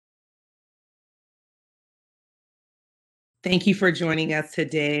Thank you for joining us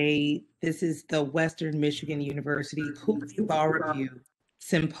today. This is the Western Michigan University Cooley Law Review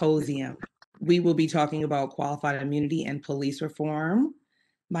Symposium. We will be talking about qualified immunity and police reform.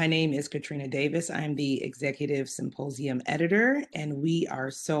 My name is Katrina Davis. I'm the Executive Symposium Editor, and we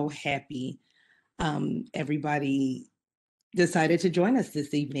are so happy everybody decided to join us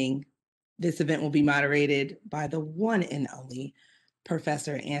this evening. This event will be moderated by the one and only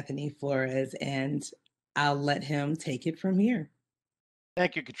Professor Anthony Flores, and I'll let him take it from here.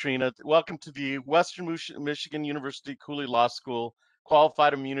 Thank you, Katrina. Welcome to the Western Michigan University Cooley Law School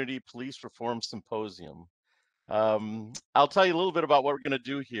Qualified Immunity Police Reform Symposium. I'll tell you a little bit about what we're going to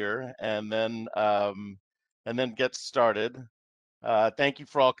do here, and then get started. Thank you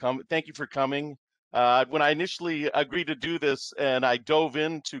for coming. When I initially agreed to do this, and I dove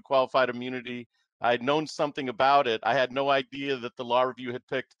into qualified immunity, I'd known something about it. I had no idea that the Law Review had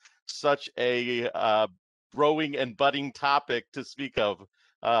picked such a growing and budding topic to speak of.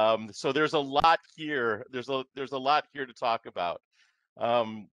 So there's a lot here. There's a lot here to talk about.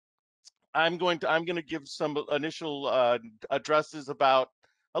 I'm going to give some initial addresses about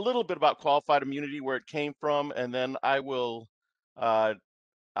a little bit about qualified immunity, where it came from, and then I will go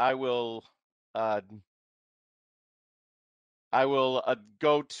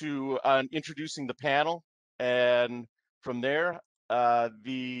to introducing the panel, and from there,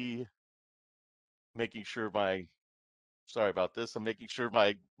 making sure sorry about this. I'm making sure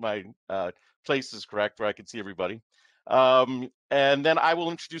my place is correct where I can see everybody. And then I will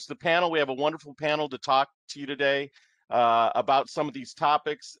introduce the panel. We have a wonderful panel to talk to you today about some of these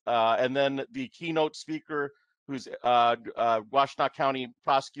topics. And then the keynote speaker, who's Washtenaw County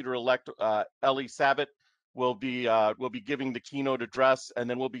Prosecutor-elect Eli Savit, will be giving the keynote address, and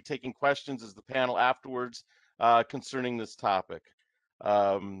then we'll be taking questions as the panel afterwards concerning this topic.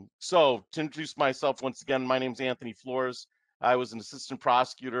 So to introduce myself once again, my name is Anthony Flores. I was an assistant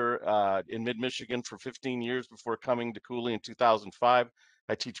prosecutor in mid-Michigan for 15 years before coming to Cooley in 2005.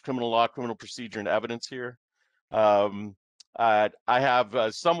 I teach criminal law, criminal procedure, and evidence here. I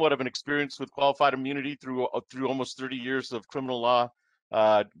have somewhat of an experience with qualified immunity through almost 30 years of criminal law,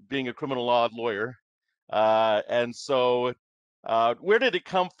 being a criminal law lawyer. And so where did it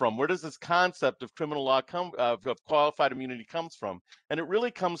come from? Where does this concept of criminal law of qualified immunity comes from? And it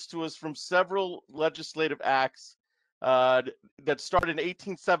really comes to us from several legislative acts that started in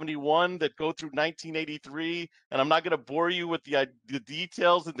 1871 that go through 1983. And I'm not going to bore you with the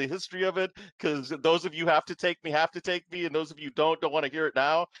details and the history of it, because those of you have to take me, and those of you don't want to hear it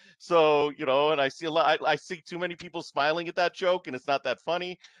now. So, and I see I see too many people smiling at that joke, and it's not that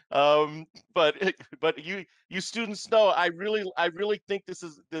funny. But you students know I really think this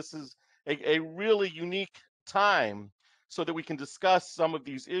is a really unique time so that we can discuss some of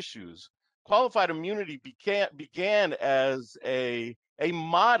these issues. Qualified immunity began as a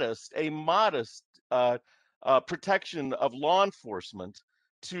modest protection of law enforcement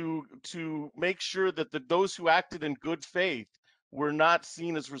to make sure that those who acted in good faith were not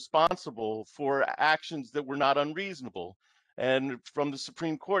seen as responsible for actions that were not unreasonable, and from the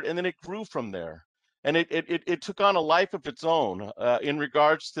Supreme Court, and then it grew from there. And it took on a life of its own in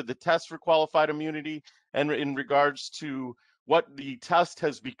regards to the test for qualified immunity, and in regards to what the test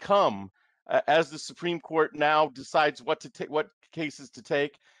has become as the Supreme Court now decides what cases to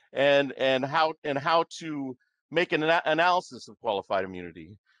take, and how to make an analysis of qualified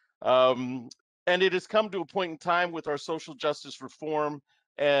immunity. And it has come to a point in time with our social justice reform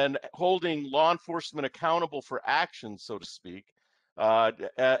and holding law enforcement accountable for actions, so to speak,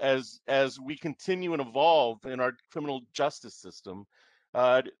 as we continue and evolve in our criminal justice system,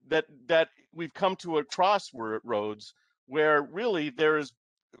 that we've come to a crossroads where really there is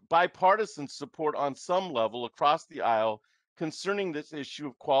bipartisan support on some level across the aisle concerning this issue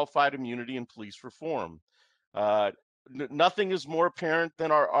of qualified immunity and police reform. Nothing is more apparent than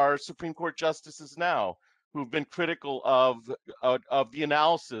our Supreme Court justices now, who've been critical of the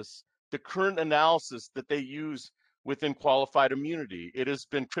analysis, the current analysis that they use within qualified immunity. It has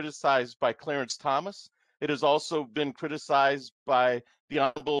been criticized by Clarence Thomas. It has also been criticized by the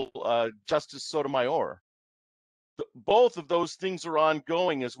Honorable Justice Sotomayor. Both of those things are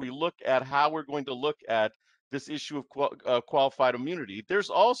ongoing as we look at how we're going to look at this issue of qualified immunity. There's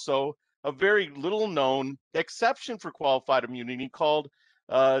also a very little known exception for qualified immunity called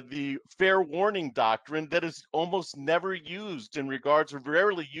the fair warning doctrine that is almost never used in regards, or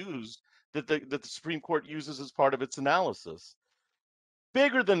rarely used, that the Supreme Court uses as part of its analysis.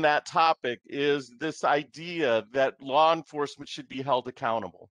 Bigger than that topic is this idea that law enforcement should be held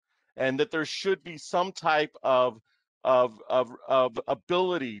accountable, and that there should be some type of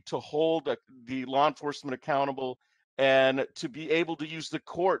ability to hold the law enforcement accountable and to be able to use the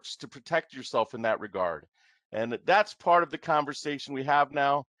courts to protect yourself in that regard. And that's part of the conversation we have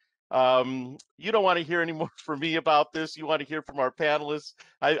now. You don't want to hear any more from me about this. You want to hear from our panelists.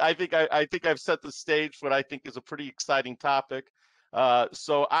 I think I've set the stage for what I think is a pretty exciting topic.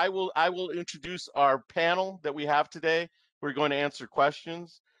 So I will introduce our panel that we have today. We're going to answer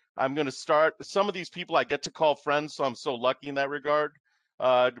questions. I'm going to start. Some of these people I get to call friends, so I'm so lucky in that regard.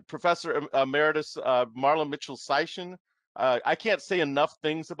 Professor Emeritus Marla Mitchell-Cichon. I can't say enough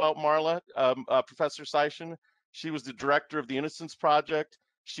things about Marla, Professor Cichon. She was the director of the Innocence Project.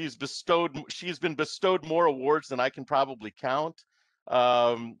 She's been bestowed more awards than I can probably count.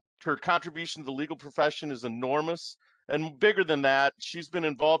 Her contribution to the legal profession is enormous. And bigger than that, she's been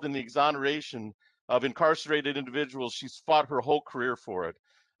involved in the exoneration of incarcerated individuals. She's fought her whole career for it.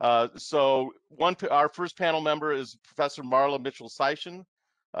 So our first panel member is Professor Marla Mitchell-Cichon.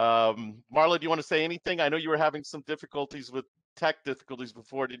 Marla, do you want to say anything? I know you were having some difficulties with tech difficulties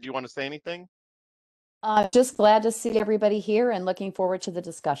before. Did you want to say anything? Just glad to see everybody here and looking forward to the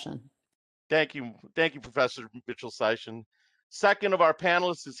discussion. Thank you, Professor Mitchell-Cichon. Second of our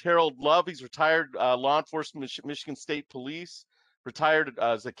panelists is Harold Love. He's retired law enforcement, Michigan State Police, retired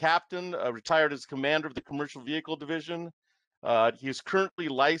as a captain, retired as commander of the Commercial Vehicle Division. He is currently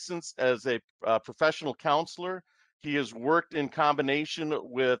licensed as a professional counselor. He has worked in combination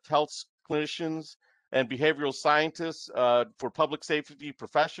with health clinicians and behavioral scientists for public safety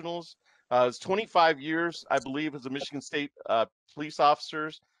professionals. It's 25 years, I believe, as a Michigan State police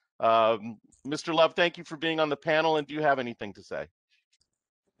officer. Mr. Love, thank you for being on the panel, and do you have anything to say?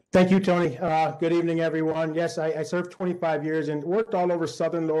 Thank you, Tony. Good evening, everyone. Yes, I served 25 years and worked all over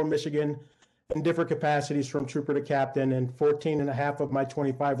southern Lower Michigan in different capacities from trooper to captain, and 14 and a half of my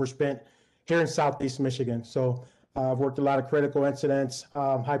 25 were spent here in Southeast Michigan. So I've worked a lot of critical incidents,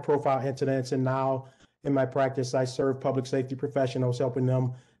 high profile incidents, and now in my practice, I serve public safety professionals, helping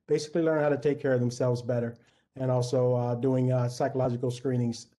them basically learn how to take care of themselves better, and also doing psychological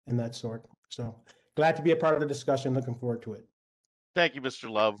screenings and that sort. So glad to be a part of the discussion. Looking forward to it. Thank you, Mr.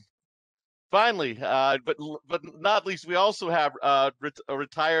 Love. Finally, but not least, we also have a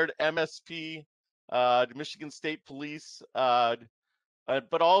retired MSP, Michigan State Police,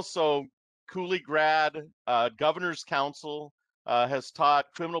 but also Cooley grad, governor's counsel, has taught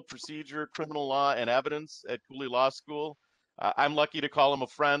criminal procedure, criminal law, and evidence at Cooley Law School. I'm lucky to call him a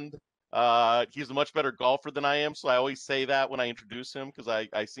friend. He's a much better golfer than I am, so I always say that when I introduce him, because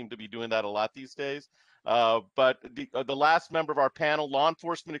I seem to be doing that a lot these days. But the last member of our panel, law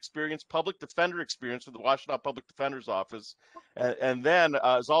enforcement experience, public defender experience with the Washtenaw Public Defender's Office, and then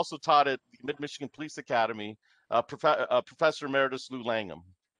is also taught at the Mid-Michigan Police Academy, Professor Emeritus Lou Langham.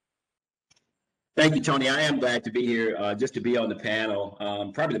 Thank you, Tony. I am glad to be here, just to be on the panel.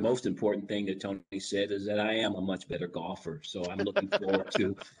 Probably the most important thing that Tony said is that I am a much better golfer. So I'm looking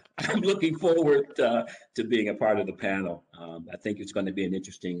forward to being a part of the panel. I think it's going to be an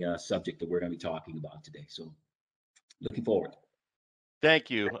interesting subject that we're going to be talking about today. So looking forward. Thank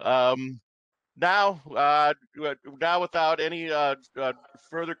you. Now, without any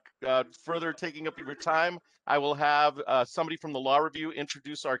further taking up your time, I will have somebody from the Law Review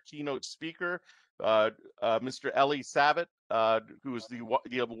introduce our keynote speaker, Mr. Eli Savit, who is the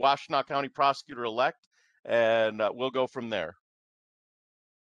Washtenaw County prosecutor-elect, and we'll go from there.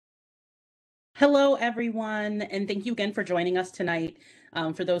 Hello, everyone, and thank you again for joining us tonight.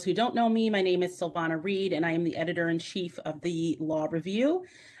 For those who don't know me, my name is Silvana Reed, and I am the editor-in-chief of the Law Review.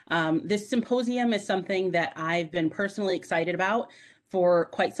 This symposium is something that I've been personally excited about for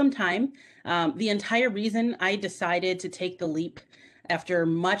quite some time. The entire reason I decided to take the leap after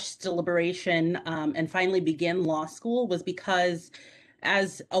much deliberation and finally begin law school was because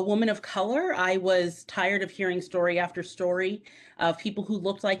as a woman of color, I was tired of hearing story after story of people who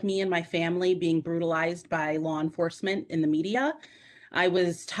looked like me and my family being brutalized by law enforcement in the media. I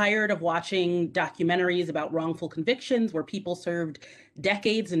was tired of watching documentaries about wrongful convictions where people served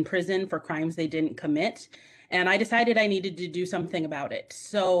decades in prison for crimes they didn't commit. And I decided I needed to do something about it.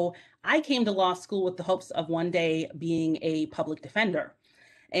 So I came to law school with the hopes of one day being a public defender.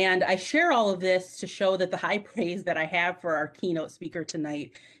 And I share all of this to show that the high praise that I have for our keynote speaker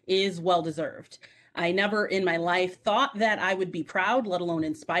tonight is well-deserved. I never in my life thought that I would be proud, let alone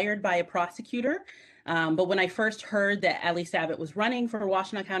inspired by a prosecutor. But when I first heard that Eli Savit was running for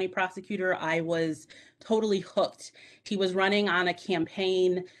Washtenaw County prosecutor, I was totally hooked. He was running on a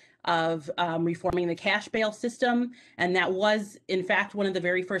campaign of reforming the cash bail system. And that was, in fact, one of the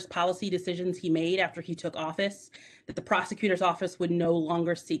very first policy decisions he made after he took office, that the prosecutor's office would no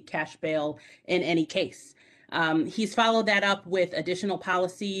longer seek cash bail in any case. He's followed that up with additional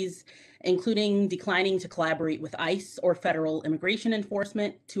policies, including declining to collaborate with ICE or federal immigration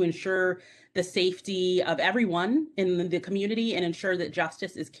enforcement to ensure the safety of everyone in the community and ensure that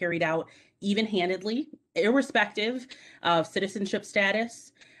justice is carried out even-handedly, irrespective of citizenship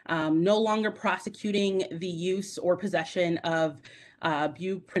status. No longer prosecuting the use or possession of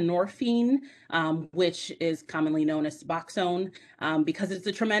buprenorphine, which is commonly known as Suboxone, because it's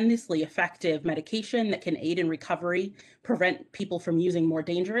a tremendously effective medication that can aid in recovery, prevent people from using more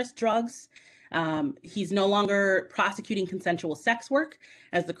dangerous drugs. He's no longer prosecuting consensual sex work,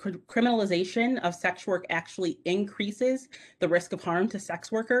 as the criminalization of sex work actually increases the risk of harm to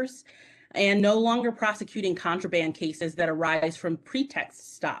sex workers, and no longer prosecuting contraband cases that arise from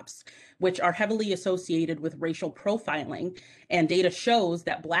pretext stops, which are heavily associated with racial profiling. And data shows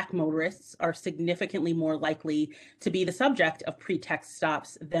that Black motorists are significantly more likely to be the subject of pretext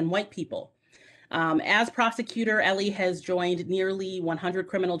stops than white people. As prosecutor, Eli has joined nearly 100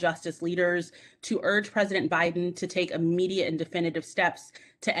 criminal justice leaders to urge President Biden to take immediate and definitive steps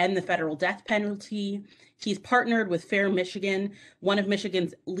to end the federal death penalty. He's partnered with Fair Michigan, one of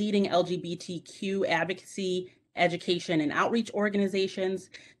Michigan's leading LGBTQ advocacy, education, and outreach organizations,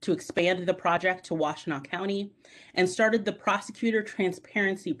 to expand the project to Washtenaw County, and started the Prosecutor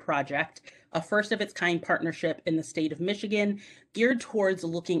Transparency Project, a first-of-its-kind partnership in the state of Michigan geared towards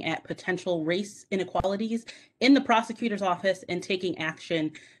looking at potential race inequalities in the prosecutor's office and taking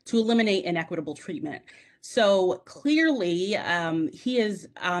action to eliminate inequitable treatment. So clearly, he is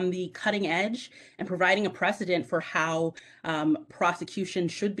on the cutting edge and providing a precedent for how prosecution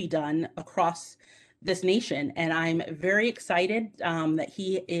should be done across this nation. And I'm very excited that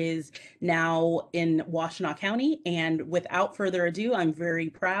he is now in Washtenaw County. And without further ado, I'm very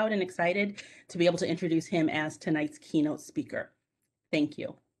proud and excited to be able to introduce him as tonight's keynote speaker. Thank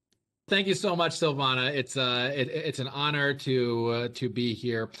you. Thank you so much, Silvana. It's an honor to be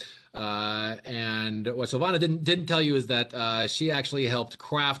here. And what Silvana didn't tell you is that she actually helped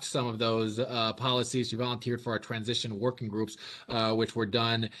craft some of those policies. She volunteered for our transition working groups, which were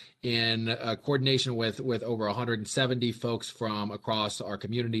done in coordination with over 170 folks from across our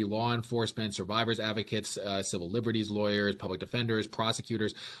community: law enforcement, survivors advocates, civil liberties lawyers, public defenders,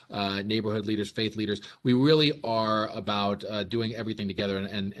 prosecutors, neighborhood leaders, faith leaders. We really are about doing everything together.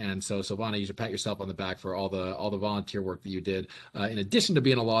 And so, Silvana, you should pat yourself on the back for all the volunteer work that you did, in addition to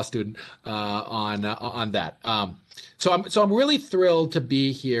being a law student, on that. So I'm really thrilled to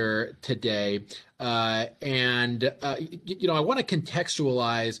be here today. And I want to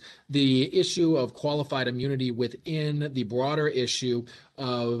contextualize the issue of qualified immunity within the broader issue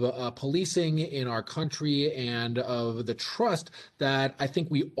of policing in our country and of the trust that I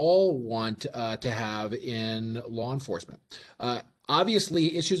think we all want to have in law enforcement.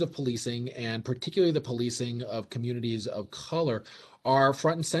 Obviously, issues of policing, and particularly the policing of communities of color, are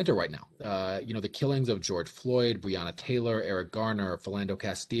front and center right now. The killings of George Floyd, Breonna Taylor, Eric Garner, Philando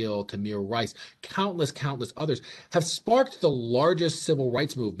Castile, Tamir Rice, countless others have sparked the largest civil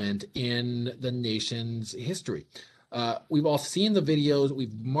rights movement in the nation's history. We've all seen the videos,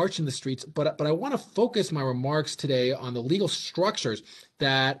 we've marched in the streets, but I want to focus my remarks today on the legal structures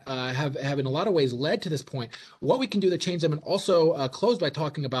that have in a lot of ways led to this point, what we can do to change them, and also close by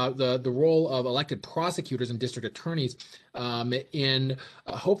talking about the role of elected prosecutors and district attorneys in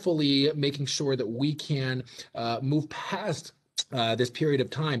hopefully making sure that we can move past this period of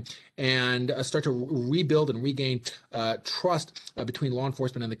time and start to rebuild and regain trust between law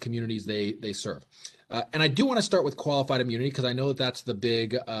enforcement and the communities they serve. And I do want to start with qualified immunity because I know that that's the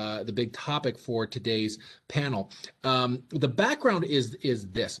big topic for today's panel. The background is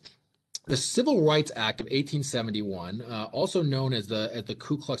this. The Civil Rights Act of 1871, also known as the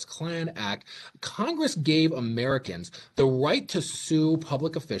Ku Klux Klan Act, Congress gave Americans the right to sue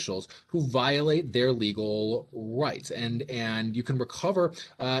public officials who violate their legal rights, and you can recover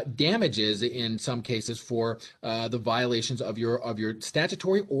damages in some cases for the violations of your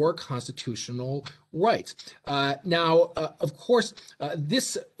statutory or constitutional rights. Now, of course,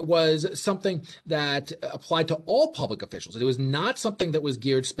 this was something that applied to all public officials. It was not something that was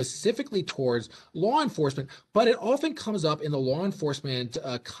geared specifically towards law enforcement, but it often comes up in the law enforcement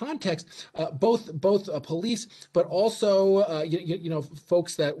context, both police, but also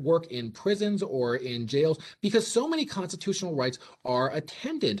folks that work in prisons or in jails, because so many constitutional rights are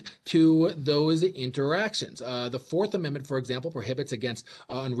attendant to those interactions. The Fourth Amendment, for example, prohibits against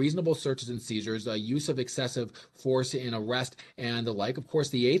unreasonable searches and seizures, use of excessive force in arrest, and the like. Of course,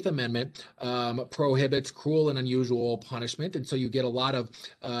 the Eighth Amendment prohibits cruel and unusual punishment, and so you get a lot of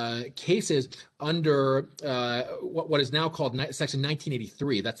cases under what is now called Section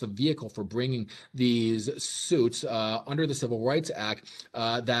 1983. That's the vehicle for bringing these suits under the Civil Rights Act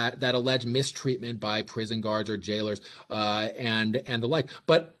that allege mistreatment by prison guards or jailers and the like.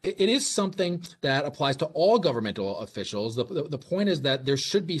 But it is something that applies to all governmental officials. The point is that there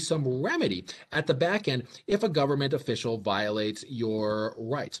should be some remedy at the back end if a government official violates your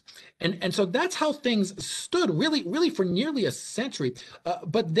rights. And so that's how things stood really for nearly a century.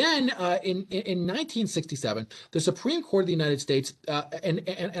 But then in 1967, the Supreme Court of the United States, and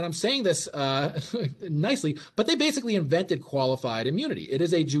I'm saying this nicely, but they basically invented qualified immunity. It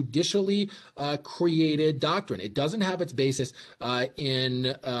is a judicially created doctrine. It doesn't have its basis in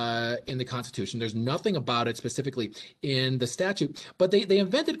the Constitution. There's nothing about it specifically in the statute, but they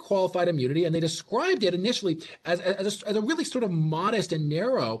invented qualified immunity, and they described it initially as a really sort of modest and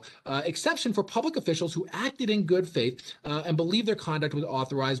narrow exception for public officials who acted in good faith and believed their conduct was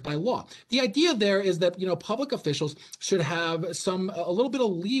authorized by law. The idea there is that, you know, public officials should have a little bit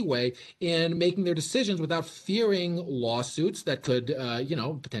of leeway in making their decisions without fearing lawsuits that could, you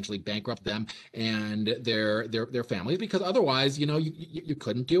know, potentially bankrupt them and their families, because otherwise, you know, you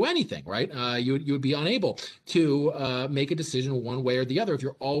couldn't do anything, right? You would be unable to make a decision one way or the other if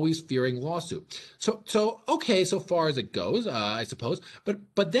you're always fearing lawsuit. So okay, so far as it goes, I suppose.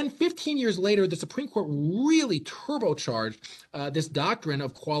 But then 15 years later, the Supreme Court really turbocharged this doctrine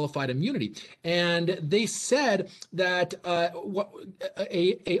of qualified immunity, and they said that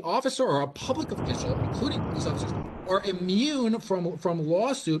a officer or a public official, including police officers, are immune from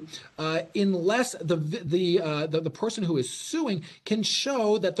lawsuit unless the person who is suing can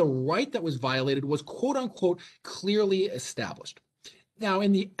show that the right that was violated was quote unquote clearly established. Now,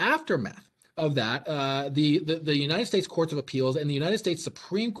 in the aftermath of that, the United States Courts of Appeals and the United States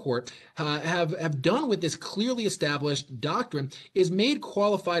Supreme Court have done with this clearly established doctrine is made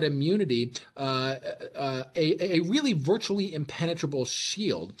qualified immunity a really virtually impenetrable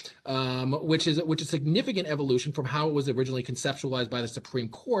shield, which is a significant evolution from how it was originally conceptualized by the Supreme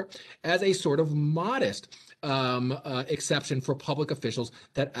Court as a sort of modest exception for public officials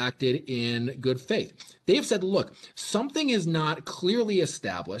that acted in good faith. They've said, look, something is not clearly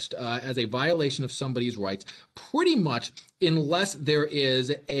established as a violation of somebody's rights pretty much unless there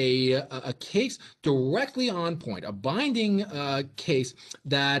is a case directly on point, a binding case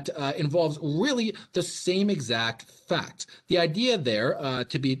that involves really the same exact facts. The idea there,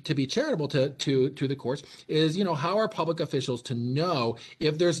 to be charitable to the courts, is, you know, how are public officials to know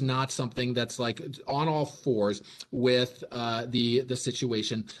if there's not something that's like on all fours with the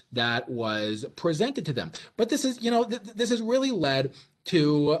situation that was presented to them. But this is, you know, this has really led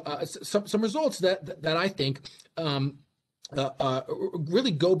to some results that I think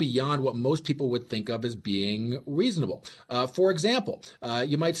really go beyond what most people would think of as being reasonable. For example,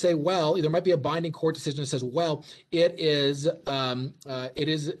 you might say, well, there might be a binding court decision that says, well, it is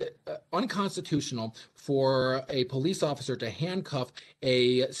unconstitutional for a police officer to handcuff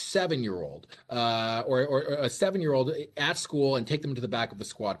a 7-year-old or a 7-year-old at school and take them to the back of the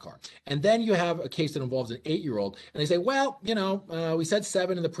squad car. And then you have a case that involves an 8-year-old, and they say, well, you know, we said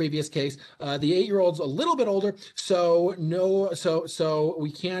 7 in the previous case. The 8-year-old's a little bit older, so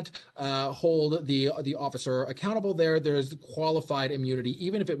we can't hold the officer accountable there. There's qualified immunity,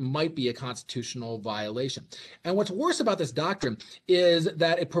 even if it might be a constitutional violation. And what's worse about this doctrine is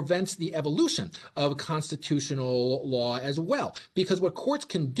that it prevents the evolution of constitutional law as well, because what courts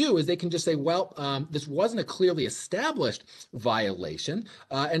can do is they can just say, well, this wasn't a clearly established violation,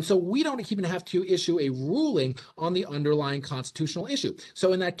 and so we don't even have to issue a ruling on the underlying constitutional issue.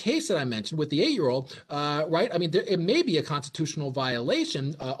 So in that case that I mentioned with the 8-year-old, right, I mean, it may be a constitutional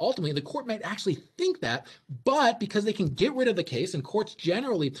violation. Ultimately, the court might actually think that, but because they can get rid of the case, and courts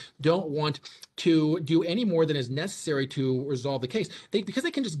generally don't want to do any more than is necessary to resolve the case, because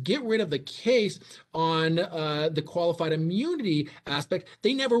they can just get rid of the case on the qualified immunity aspect,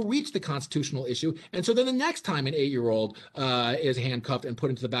 they never reach the constitutional issue. And so then the next time an 8-year-old is handcuffed and put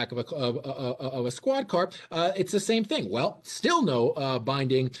into the back of a squad car, it's the same thing. Well, still no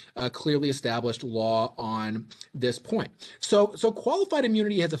binding, clearly established law on this point. So qualified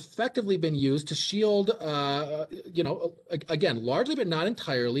immunity has effectively been used to shield, you know, again, largely but not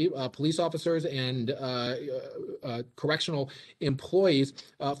entirely, police officers and correctional employees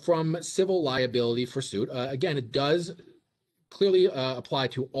from civil liability for suit. Again, it does clearly apply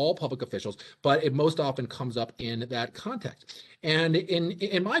to all public officials, but it most often comes up in that context. And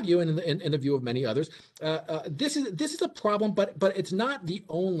in my view, and in the view of many others, this is a problem, but it's not the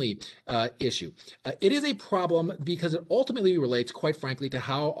only issue. It is a problem because it ultimately relates, quite frankly, to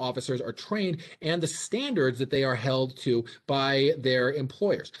how officers are trained and the standards that they are held to by their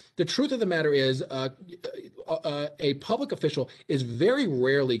employers. The truth of the matter is, a public official is very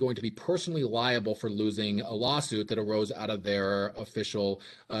rarely going to be personally liable for losing a lawsuit that arose out of their official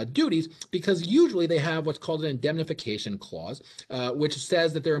duties, because usually they have what's called an indemnification clause, which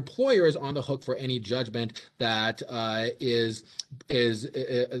says that their employer is on the hook for any judgment that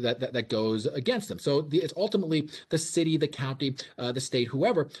that goes against them. So it's ultimately the city, the county, the state,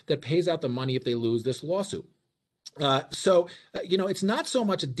 whoever, that pays out the money if they lose this lawsuit. It's not so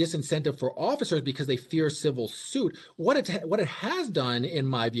much a disincentive for officers because they fear civil suit. What it has done, in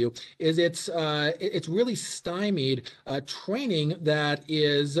my view, is it's really stymied training that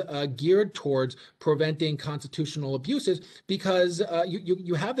is geared towards preventing constitutional abuses, because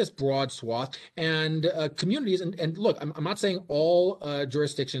you have this broad swath and communities. And look, I'm not saying all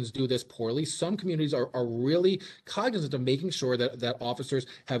jurisdictions do this poorly. Some communities are really cognizant of making sure that officers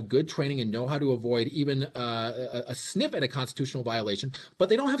have good training and know how to avoid even a sniff at a constitutional violation, but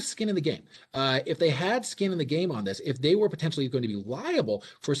they don't have skin in the game. If they had skin in the game on this, if they were potentially going to be liable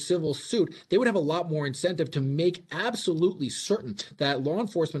for civil suit, they would have a lot more incentive to make absolutely certain that law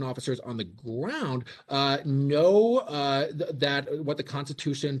enforcement officers on the ground know that what the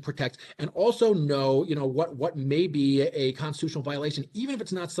Constitution protects, and also know, what may be a constitutional violation, even if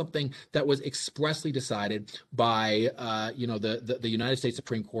it's not something that was expressly decided by the United States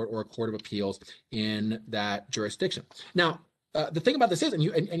Supreme Court or a court of appeals in that jurisdiction. Now, the thing about this is, and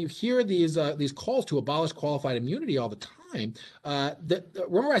you hear these calls to abolish qualified immunity all the time.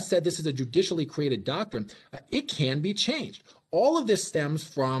 Remember, I said this is a judicially created doctrine. It can be changed. All of this stems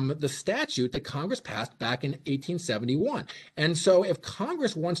from the statute that Congress passed back in 1871. And so if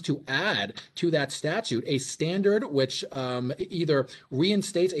Congress wants to add to that statute a standard which either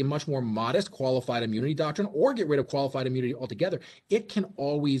reinstates a much more modest qualified immunity doctrine or get rid of qualified immunity altogether, it can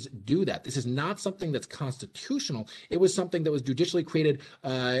always do that. This is not something that's constitutional. It was something that was judicially created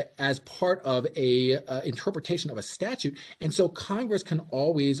as part of a interpretation of a statute. And so Congress can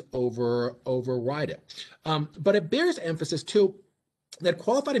always override it. But it bears emphasis, too, that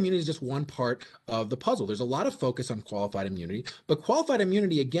qualified immunity is just one part of the puzzle. There's a lot of focus on qualified immunity, but qualified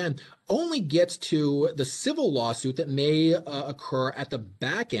immunity, again, only gets to the civil lawsuit that may occur at the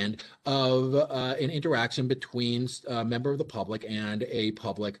back end of an interaction between a member of the public and a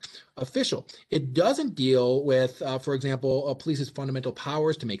public official. It doesn't deal with, for example, police's fundamental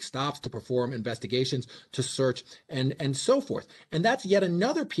powers to make stops, to perform investigations, to search, and so forth. And that's yet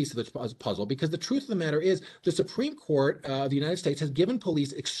another piece of the puzzle, because the truth of the matter is the Supreme Court of the United States has given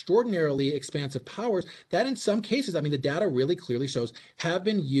police extraordinarily expansive powers that in some cases, the data really clearly shows, have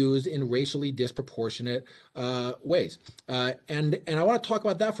been used in racially disproportionate ways. And I want to talk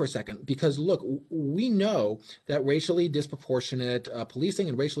about that for a second, because look, we know that racially disproportionate policing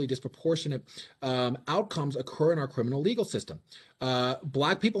and racially disproportionate outcomes occur in our criminal legal system.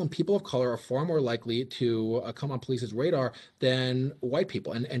 Black people and people of color are far more likely to come on police's radar than white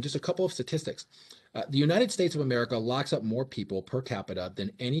people. And just a couple of statistics. The United States of America locks up more people per capita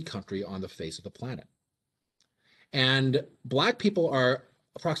than any country on the face of the planet. And Black people are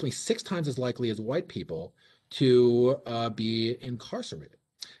approximately 6 times as likely as white people to be incarcerated.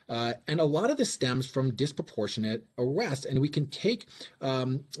 And a lot of this stems from disproportionate arrest. And we can take,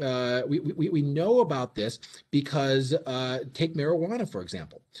 we know about this because take marijuana, for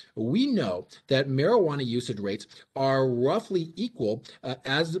example. We know that marijuana usage rates are roughly equal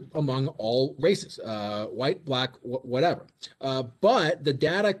as among all races, white, black, whatever. But the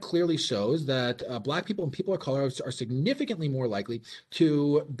data clearly shows that Black people and people of color are significantly more likely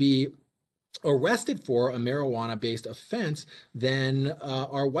to be arrested for a marijuana-based offense than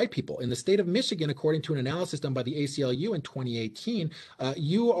are white people. In the state of Michigan, according to an analysis done by the ACLU in 2018,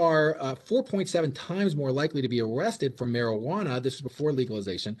 you are 4.7 times more likely to be arrested for marijuana. This is before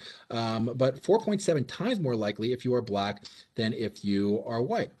legalization, but 4.7 times more likely if you are Black than if you are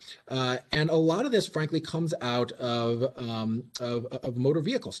white. And a lot of this, frankly, comes out of motor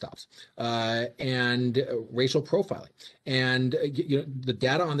vehicle stops and racial profiling. And the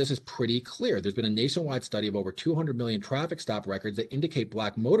data on this is pretty clear. There's been a nationwide study of over 200 million traffic stop records that indicate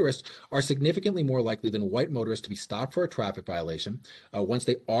Black motorists are significantly more likely than white motorists to be stopped for a traffic violation. Once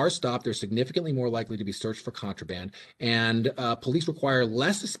they are stopped, they're significantly more likely to be searched for contraband. And police require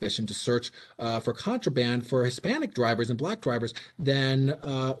less suspicion to search for contraband for Hispanic drivers and Black drivers than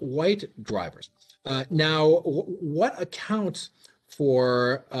white drivers. Now, what accounts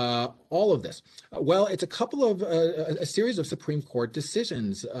for all of this? Well, it's a series of Supreme Court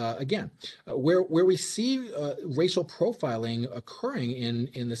decisions, again, where we see racial profiling occurring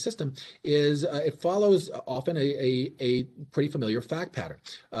in the system is it follows often a pretty familiar fact pattern.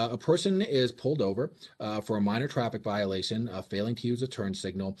 A person is pulled over for a minor traffic violation, failing to use a turn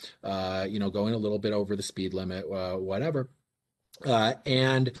signal, going a little bit over the speed limit, whatever,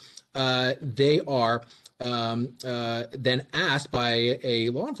 and they are then asked by a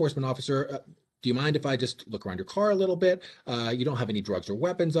law enforcement officer, do you mind if I just look around your car a little bit? You don't have any drugs or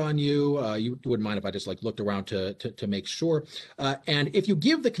weapons on you. You wouldn't mind if I just looked around to make sure. And if you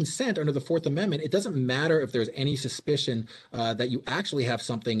give the consent under the Fourth Amendment, it doesn't matter if there's any suspicion that you actually have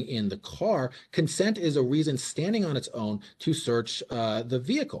something in the car. Consent is a reason standing on its own to search the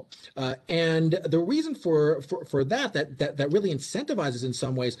vehicle. And the reason for that really incentivizes in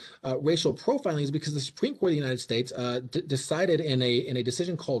some ways racial profiling is because the Supreme Court of the United States decided in a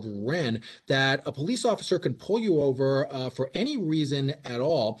decision called Wren that a police officer can pull you over for any reason at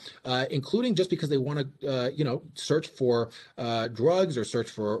all, including just because they want to, search for drugs or search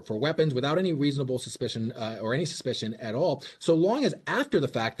for weapons without any reasonable suspicion or any suspicion at all, so long as after the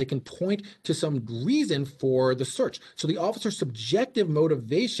fact they can point to some reason for the search. So the officer's subjective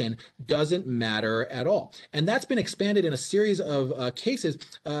motivation doesn't matter at all. And that's been expanded in a series of cases,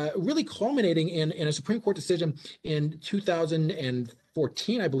 really culminating in a Supreme Court decision in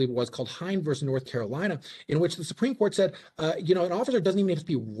 2014, I believe it was, called Hine versus North Carolina, in which the Supreme Court said, an officer doesn't even have to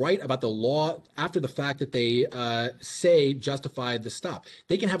be right about the law after the fact that they say justified the stop.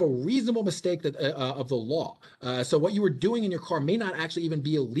 They can have a reasonable mistake of the law. So what you were doing in your car may not actually even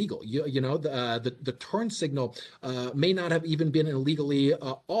be illegal. The turn signal may not have even been illegally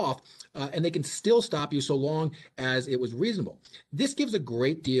off, and they can still stop you so long as it was reasonable. This gives a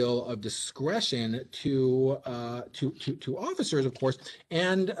great deal of discretion to officers, of course,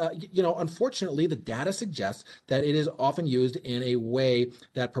 and unfortunately, the data suggests that it is often used in a way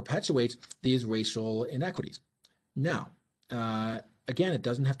that perpetuates these racial inequities. Now, again, it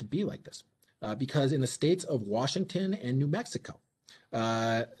doesn't have to be like this, because in the states of Washington and New Mexico,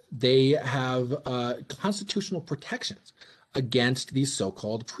 they have constitutional protections against these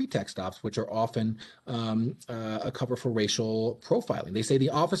so-called pretext stops, which are often a cover for racial profiling. They say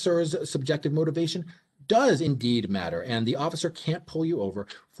the officer's subjective motivation does indeed matter, and the officer can't pull you over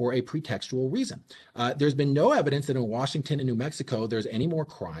for a pretextual reason. There's been no evidence that in Washington and New Mexico there's any more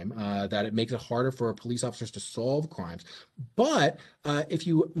crime, that it makes it harder for police officers to solve crimes. But if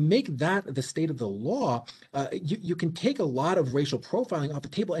you make that the state of the law, you can take a lot of racial profiling off the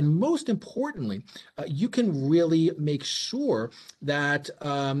table, and most importantly, you can really make sure that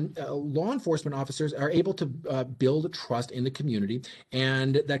law enforcement officers are able to build trust in the community,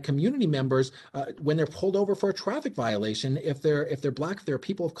 and that community members, when they're pulled over for a traffic violation, if they're Black, if they're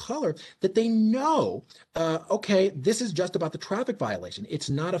people of color, that they know, okay, this is just about the traffic violation. It's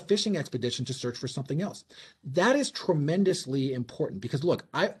not a fishing expedition to search for something else. That is tremendously important because, look,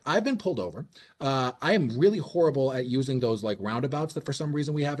 I've been pulled over. I am really horrible at using those like roundabouts that for some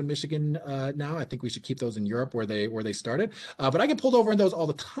reason we have in Michigan now. I think we should keep those in Europe where they started. But I get pulled over in those all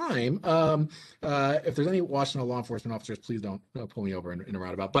the time. If there's any Washtenaw law enforcement officers, please don't pull me over in a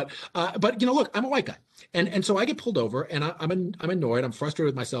roundabout. But look, I'm a white guy, and so I get pulled over, and I'm annoyed. I'm frustrated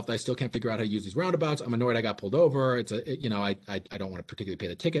with myself that I still can't figure out how to use these roundabouts. I'm annoyed I got pulled over. I don't want to particularly pay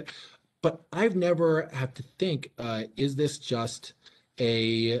the ticket, but I've never had to think, is this just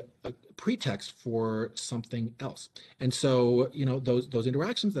a pretext for something else? And so, those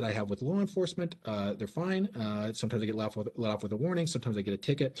interactions that I have with law enforcement, they're fine. Sometimes I get let off with a warning. Sometimes I get a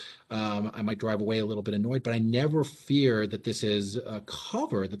ticket. I might drive away a little bit annoyed, but I never fear that this is a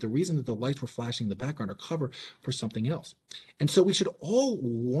cover, that the reason that the lights were flashing in the background are cover for something else. And so we should all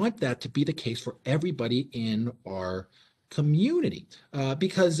want that to be the case for everybody in our community,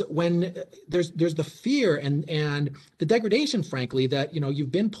 because when there's the fear and the degradation, frankly, that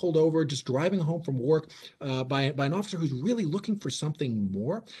you've been pulled over just driving home from work by an officer who's really looking for something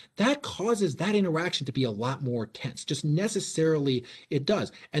more, that causes that interaction to be a lot more tense. Just necessarily it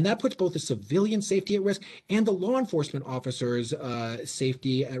does, and that puts both the civilian safety at risk and the law enforcement officers'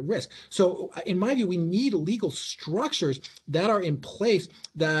 safety at risk. So, in my view, we need legal structures that are in place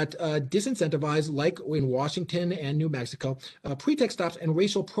that disincentivize, like in Washington and New Mexico, called pretext stops and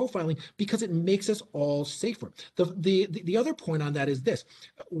racial profiling, because it makes us all safer. The other point on that is this: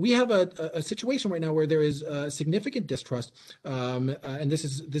 we have a situation right now where there is significant distrust, and this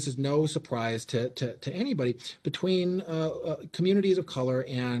is no surprise to anybody, between communities of color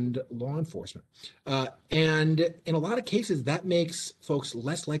and law enforcement. And in a lot of cases, that makes folks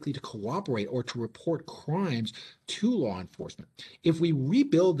less likely to cooperate or to report crimes to law enforcement. If we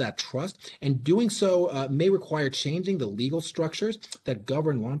rebuild that trust, and doing so may require changing the legal structures that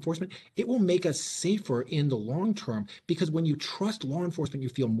govern law enforcement, it will make us safer in the long term, because when you trust law enforcement, you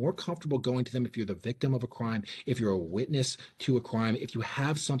feel more comfortable going to them if you're the victim of a crime, if you're a witness to a crime, if you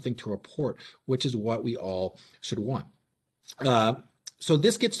have something to report, which is what we all should want. So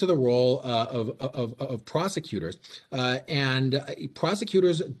this gets to the role of prosecutors, and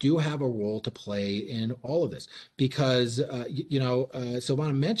prosecutors do have a role to play in all of this, because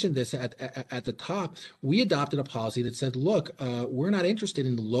Silvana mentioned this at the top. We adopted a policy that said, look, we're not interested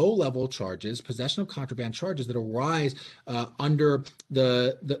in low-level charges, possession of contraband charges that arise under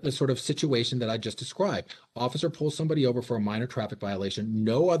the sort of situation that I just described. Officer pulls somebody over for a minor traffic violation,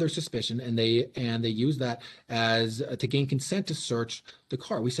 no other suspicion, and they use that as to gain consent to search the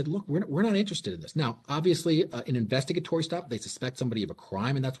car. We said, look, we're not interested in this. Now, obviously, an investigatory stop, they suspect somebody of a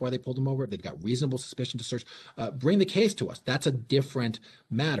crime, and that's why they pulled them over. They've got reasonable suspicion to search. Bring the case to us. That's a different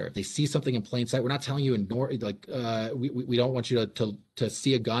matter. If they see something in plain sight, we're not telling you ignore. Like we don't want you to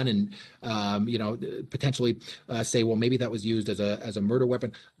see a gun and potentially say, well, maybe that was used as a murder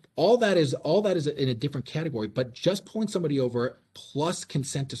weapon. All that is in a different category, but just pulling somebody over plus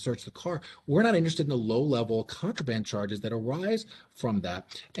consent to search the car, we're not interested in the low-level contraband charges that arise from that.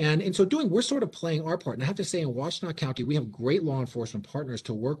 And in so doing, we're sort of playing our part. And I have to say, in Washtenaw County, we have great law enforcement partners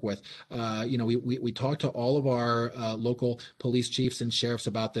to work with. We talk to all of our local police chiefs and sheriffs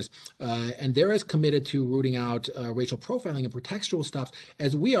about this, and they're as committed to rooting out racial profiling and pretextual stops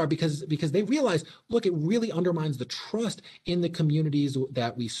as we are, because they realize, look, it really undermines the trust in the communities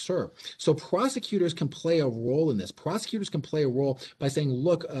that we serve. So prosecutors can play a role in this. Prosecutors can play a role by saying,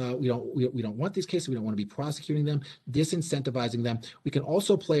 look, we don't want these cases. We don't want to be prosecuting them, disincentivizing them. We can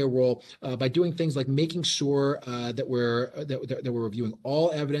also play a role by doing things like making sure that we're reviewing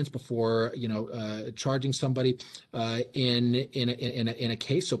all evidence before charging somebody in a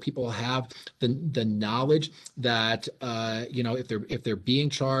case, so people have the knowledge that if they're being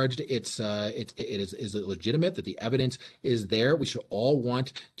charged, it is legitimate, that the evidence is there. We should all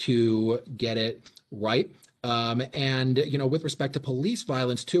want to get it right. With respect to police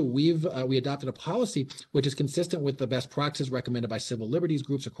violence too, we adopted a policy which is consistent with the best practices recommended by civil liberties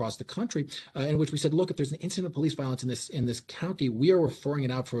groups across the country, in which we said, look, if there's an incident of police violence in this county, we are referring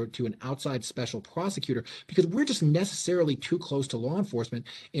it out to an outside special prosecutor, because we're just necessarily too close to law enforcement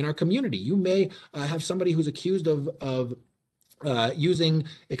in our community. You may have somebody who's accused of using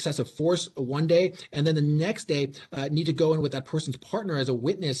excessive force one day, and then the next day need to go in with that person's partner as a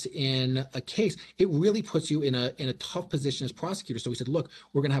witness in a case. It really puts you in a tough position as prosecutor. So we said, look,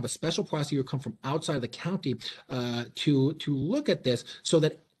 we're going to have a special prosecutor come from outside of the county to look at this, so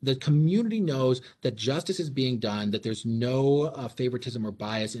that the community knows that justice is being done, that there's no favoritism or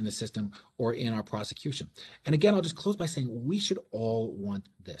bias in the system or in our prosecution. And again, I'll just close by saying we should all want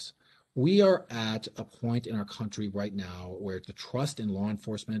this. We are at a point in our country right now where the trust in law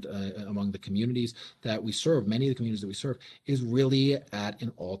enforcement among the communities that we serve, many of the communities that we serve, is really at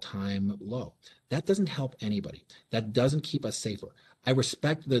an all-time low. That doesn't help anybody. That doesn't keep us safer. I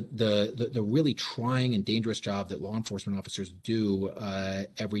respect the really trying and dangerous job that law enforcement officers do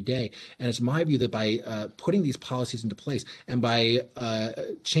every day. And it's my view that by putting these policies into place and by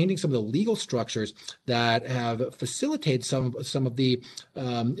changing some of the legal structures that have facilitated some of the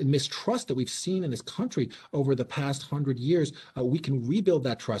mistrust that we've seen in this country over the past 100 years, we can rebuild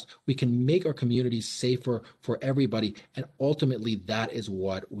that trust. We can make our communities safer for everybody. And ultimately, that is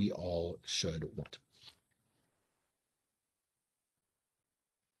what we all should want.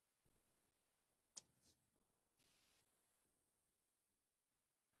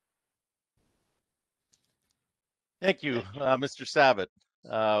 Thank you, Mr. Savit.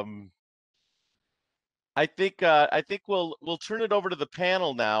 I think we'll turn it over to the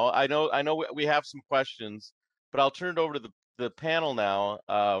panel now. I know we have some questions, but I'll turn it over to the panel now.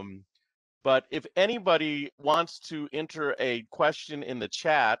 But if anybody wants to enter a question in the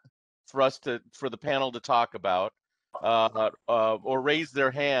chat for the panel to talk about, or raise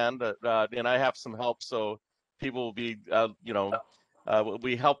their hand, and I have some help, so people will be will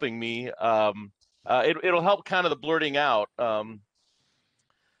be helping me. It'll help kind of the blurting out. Mr.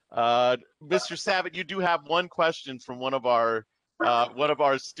 Savit, you do have one question from one of our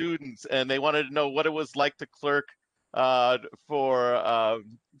students, and they wanted to know what it was like to clerk for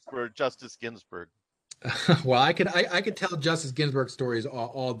Justice Ginsburg? Well, I could tell Justice Ginsburg stories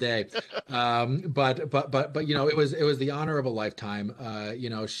all day, but you know, it was the honor of a lifetime. You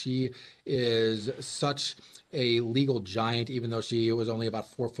know, she is such a legal giant, even though she was only about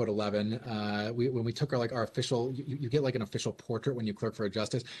 4'11". When we took her, like, our official, you get like an official portrait when you clerk for a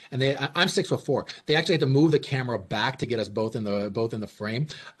justice, and I'm 6'4". They actually had to move the camera back to get us both in the frame.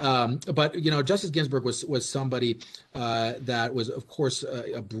 But you know, Justice Ginsburg was somebody that was, of course,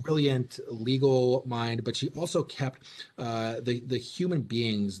 a brilliant legal mind, but she also kept the human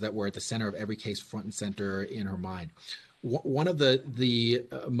beings that were at the center of every case front and center in her mind. One of the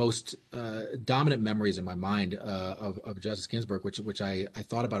most dominant memories in my mind of Justice Ginsburg, which I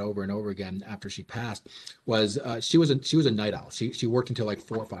thought about over and over again after she passed, was she was a night owl. She worked until like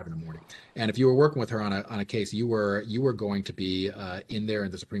 4 or 5 in the morning, and if you were working with her on a case, you were going to be in there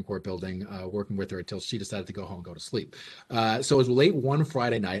in the Supreme Court building working with her until she decided to go home and go to sleep. So it was late one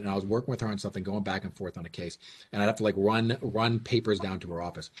Friday night, and I was working with her on something, going back and forth on a case, and I'd have to like run papers down to her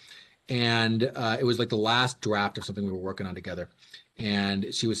office. And it was like the last draft of something we were working on together.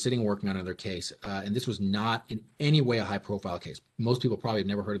 And she was sitting working on another case. And this was not in any way a high profile case. Most people probably have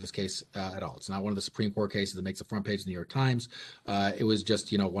never heard of this case at all. It's not one of the Supreme Court cases that makes the front page of the New York Times. It was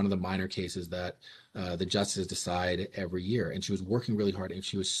just, you know, one of the minor cases that the justices decide every year. And she was working really hard, and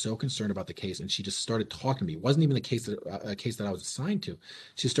she was so concerned about the case. And she just started talking to me. It wasn't even a case that I was assigned to.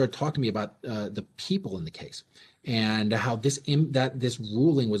 She started talking to me about the people in the case, and how this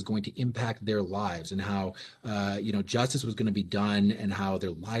ruling was going to impact their lives, and how you know, justice was going to be done, and how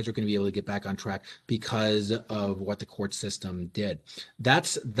their lives are going to be able to get back on track because of what the court system did.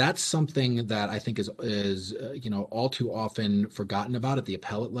 That's something that I think is you know, all too often forgotten about at the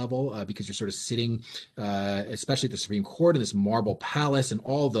appellate level, because you're sort of sitting, especially at the Supreme Court, in this marble palace, and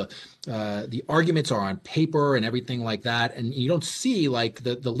all the arguments are on paper and everything like that, and you don't see like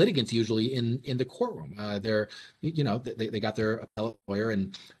the litigants usually in the courtroom. They're, you know, they got their appellate lawyer,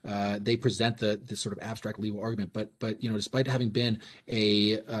 and they present the sort of abstract legal argument. But you know, despite having been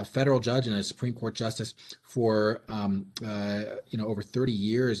a federal judge and a Supreme Court justice for you know, over 30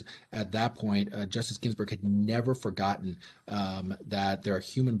 years at that point, Justice Ginsburg had never forgotten that there are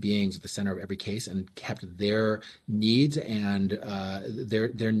human beings at the center of every case, and kept their needs and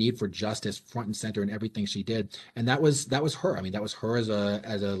their need for justice front and center in everything she did. And that was her. I mean, that was her as a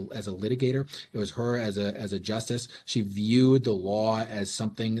litigator. It was her as a justice. She viewed the law as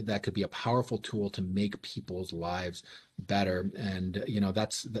something that could be a powerful tool to make people's lives better. And you know,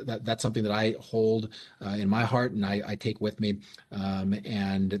 that's something that I hold in my heart, and I take with me,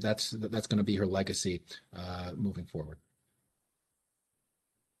 and that's going to be her legacy moving forward.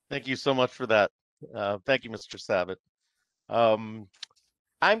 Thank you so much for that. Thank you, Mr. Savit.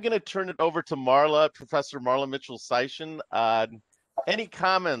 I'm going to turn it over to Professor Marla Mitchell-Cichon. Any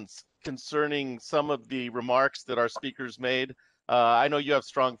comments concerning some of the remarks that our speakers made? I know you have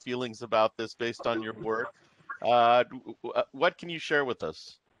strong feelings about this based on your work. What can you share with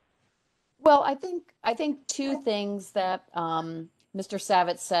us? Well, I think two things that Mr.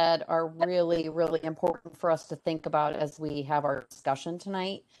 Savit said are really, really important for us to think about as we have our discussion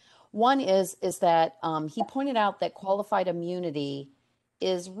tonight. One is that he pointed out that qualified immunity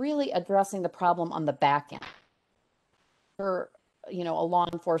is really addressing the problem on the back end. Or, you know, a law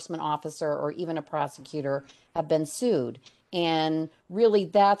enforcement officer or even a prosecutor have been sued. And really,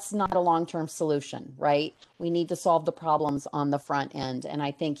 that's not a long-term solution, right? We need to solve the problems on the front end. And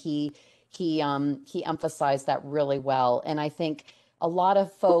I think he emphasized that really well. And I think a lot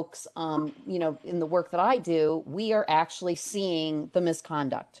of folks, you know, in the work that I do, we are actually seeing the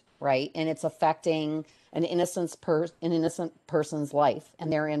misconduct, right? And it's affecting an innocent person's life,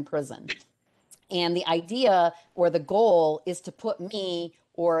 and they're in prison. And the idea or the goal is to put me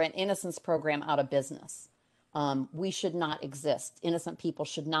or an innocence program out of business. We should not exist. Innocent people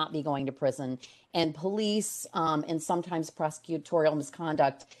should not be going to prison. And police and sometimes prosecutorial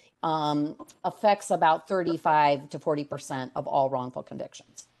misconduct affects about 35 to 40% of all wrongful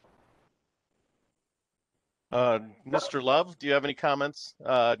convictions. Mr. Love, do you have any comments,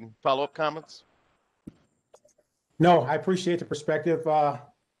 follow-up comments? No, I appreciate the perspective,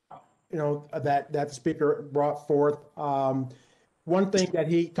 you know, that the speaker brought forth. One thing that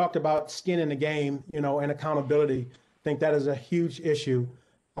he talked about, skin in the game, you know, and accountability. I think that is a huge issue.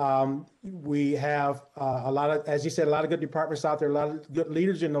 We have a lot of, as he said, a lot of good departments out there, a lot of good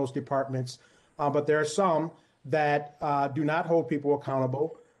leaders in those departments, but there are some that do not hold people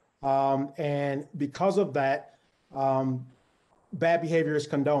accountable. And because of that, bad behavior is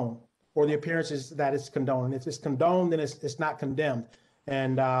condoned, or the appearance is that it's condoned. And if it's condoned, then it's not condemned.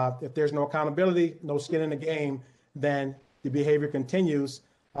 And if there's no accountability, no skin in the game, then the behavior continues.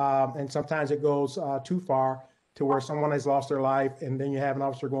 And sometimes it goes too far to where someone has lost their life, and then you have an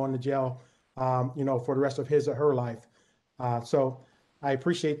officer going to jail, for the rest of his or her life. So I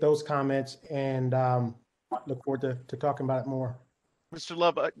appreciate those comments, and look forward to talking about it more. Mr.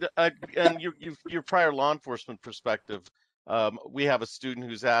 Love, and your prior law enforcement perspective, we have a student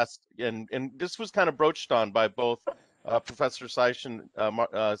who's asked, and this was kind of broached on by both Professor Mitchell-Cichon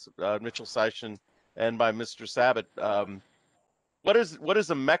and by Mr. Savit. What is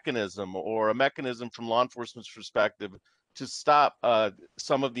a mechanism from law enforcement's perspective to stop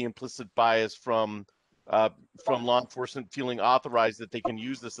some of the implicit bias from law enforcement feeling authorized that they can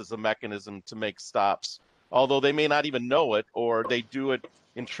use this as a mechanism to make stops, although they may not even know it, or they do it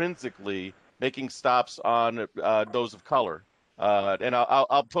intrinsically, making stops on those of color? And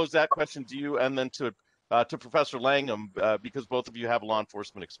I'll pose that question to you, and then to Professor Langham, because both of you have law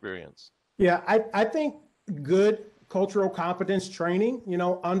enforcement experience. Yeah, I think good cultural competence training,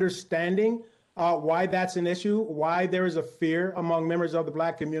 understanding why that's an issue, why there is a fear among members of the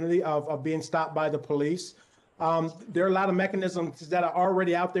Black community of being stopped by the police. There are a lot of mechanisms that are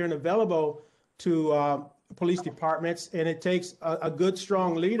already out there and available to police departments, and it takes a good,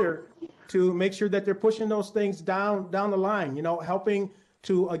 strong leader to make sure that they're pushing those things down the line, helping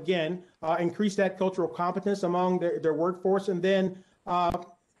to, again, increase that cultural competence among their workforce, and then,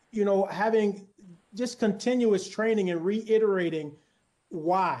 having just continuous training and reiterating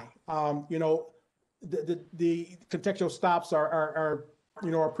why, the contextual stops are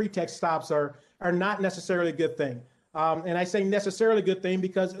pretext stops are not necessarily a good thing. And I say necessarily a good thing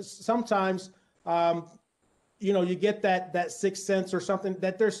because sometimes, you get that sixth sense or something,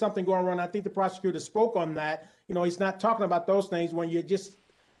 that there's something going on. I think the prosecutor spoke on that. He's not talking about those things when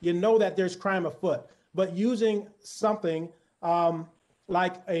that there's crime afoot, but using something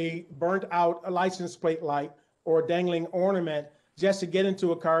like a burnt out license plate light or dangling ornament just to get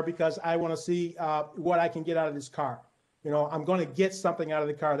into a car because I want to see what I can get out of this car. I'm going to get something out of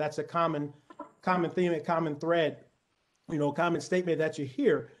the car. That's a common theme, a common thread, common statement that you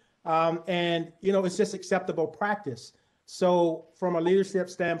hear. And it's just acceptable practice. So from a leadership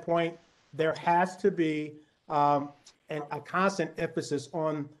standpoint, there has to be a constant emphasis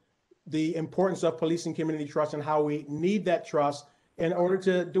on the importance of policing community trust and how we need that trust in order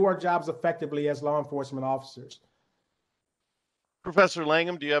to do our jobs effectively as law enforcement officers. Professor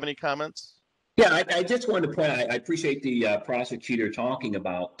Langham, do you have any comments? Yeah, I just wanted to point out, I appreciate the prosecutor talking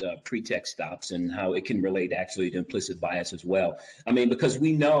about pretext stops and how it can relate actually to implicit bias as well. I mean, because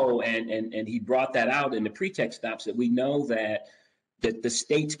we know, and he brought that out in the pretext stops, that we know that the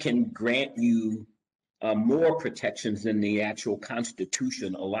states can grant you more protections than the actual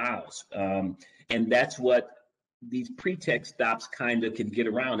Constitution allows. And that's what these pretext stops kind of can get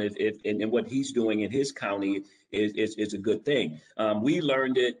around. And what he's doing in his county is a good thing. We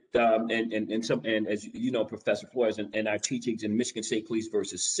learned it, and as you know, Professor Flores, in our teachings in Michigan State Police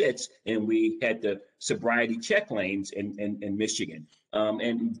versus SITS, and we had the sobriety check lanes in Michigan.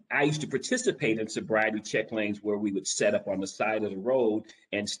 And I used to participate in sobriety check lanes where we would set up on the side of the road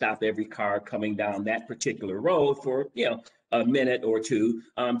and stop every car coming down that particular road for a minute or two,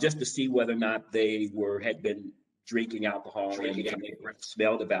 just to see whether or not they had been drinking alcohol and they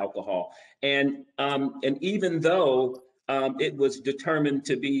smelled of alcohol. And even though it was determined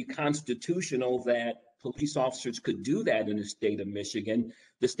to be constitutional that police officers could do that in the state of Michigan,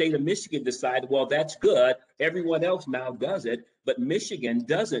 the state of Michigan decided, well, that's good. Everyone else now does it, but Michigan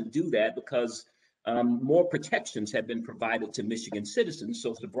doesn't do that because more protections have been provided to Michigan citizens.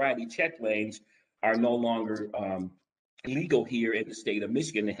 So sobriety check lanes are no longer legal here in the state of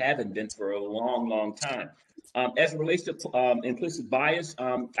Michigan. They haven't been for a long, long time. As it relates to implicit bias,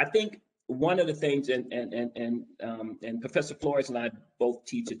 I think one of the things, and Professor Flores and I both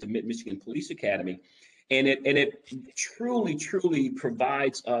teach at the Mid-Michigan Police Academy, and it truly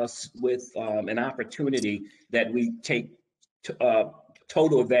provides us with an opportunity that we take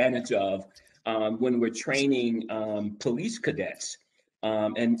total advantage of when we're training police cadets.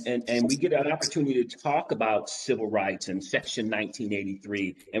 And we get an opportunity to talk about civil rights and Section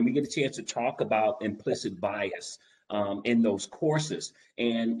 1983, and we get a chance to talk about implicit bias in those courses,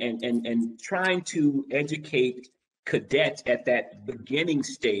 and trying to educate cadets at that beginning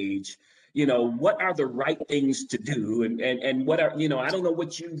stage. What are the right things to do, and what are, I don't know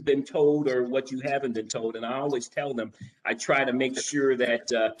what you've been told or what you haven't been told. And I always tell them, I try to make sure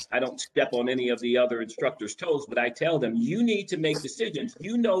that I don't step on any of the other instructors' toes, but I tell them, you need to make decisions.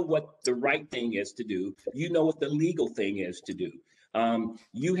 You know what the right thing is to do. You know what the legal thing is to do.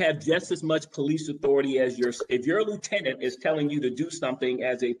 You have just as much police authority as if your lieutenant is telling you to do something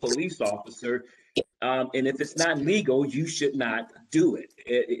as a police officer, and if it's not legal, you should not do it.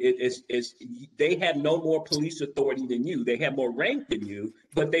 They have no more police authority than you. They have more rank than you,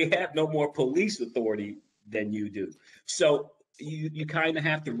 but they have no more police authority than you do. So you kind of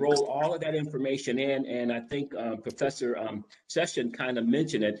have to roll all of that information in. And I think Professor Session kind of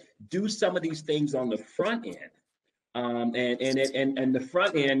mentioned it. Do some of these things on the front end. And the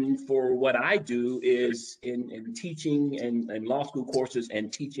front end for what I do is in teaching and law school courses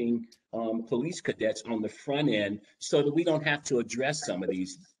and teaching police cadets on the front end, so that we don't have to address some of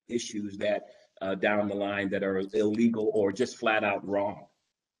these issues that down the line that are illegal or just flat out wrong.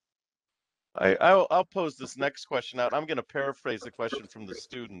 I'll pose this next question out. I'm going to paraphrase the question from the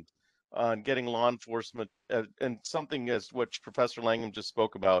student on getting law enforcement and something as what Professor Langham just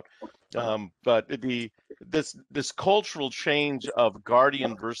spoke about. But this cultural change of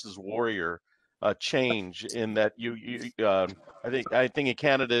guardian versus warrior change in that I think in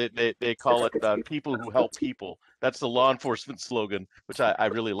Canada they call it people who help people. That's the law enforcement slogan, which I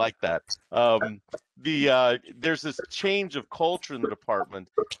really like that. There's this change of culture in the department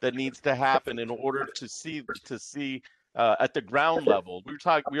that needs to happen in order to see at the ground level. We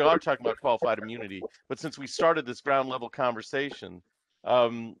are talking about qualified immunity, but since we started this ground level conversation,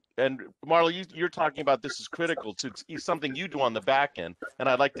 and Marla, you're talking about this is critical to something you do on the back end, and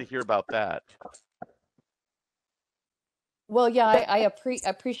I'd like to hear about that. Well, yeah, I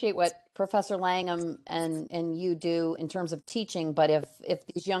appreciate what Professor Langham and you do in terms of teaching, but if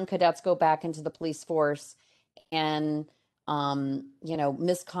these young cadets go back into the police force and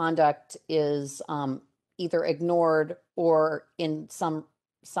misconduct is either ignored or in some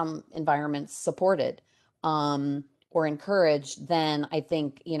environments supported or encouraged, then I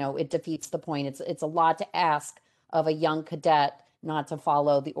think it defeats the point. It's a lot to ask of a young cadet not to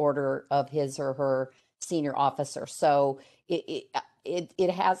follow the order of his or her senior officer. So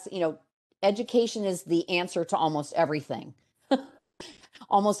it has, education is the answer to almost everything.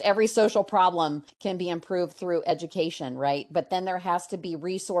 Almost every social problem can be improved through education, right? But then there has to be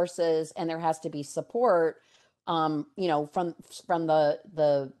resources and there has to be support, from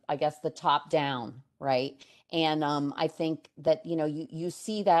the I guess the top down, right? And I think that you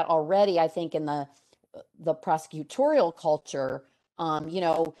see that already. I think in the prosecutorial culture,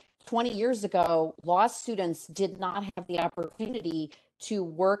 20 years ago, law students did not have the opportunity to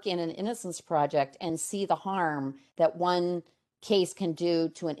work in an innocence project and see the harm that one case can do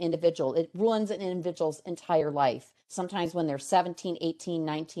to an individual. It ruins an individual's entire life, sometimes when they're 17, 18,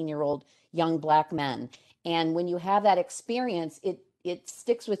 19-year-old young Black men. And when you have that experience, it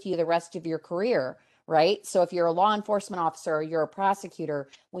sticks with you the rest of your career, right? So if you're a law enforcement officer or you're a prosecutor,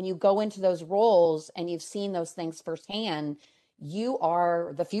 when you go into those roles and you've seen those things firsthand, you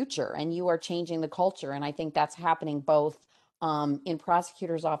are the future and you are changing the culture. And I think that's happening both in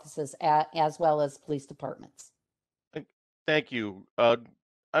prosecutors' offices as well as police departments. Thank you.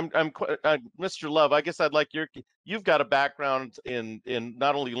 Mr. Love, I guess I'd like you've got a background in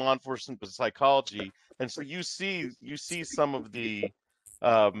not only law enforcement but psychology, and so you see some of the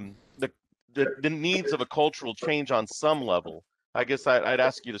needs of a cultural change on some level. I guess I'd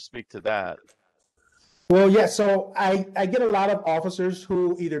ask you to speak to that. Well, yeah, so I get a lot of officers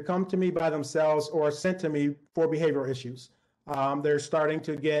who either come to me by themselves or are sent to me for behavioral issues. They're starting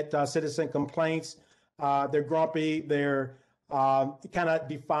to get citizen complaints. They're grumpy. They're kind of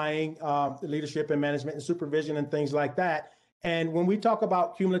defying leadership and management and supervision and things like that. And when we talk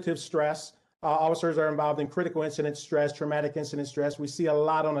about cumulative stress, officers are involved in critical incident stress, traumatic incident stress. We see a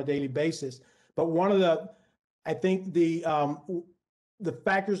lot on a daily basis. But one of I think the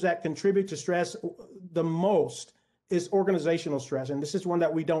factors that contribute to stress the most is organizational stress. And this is one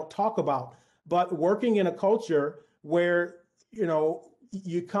that we don't talk about. But working in a culture where,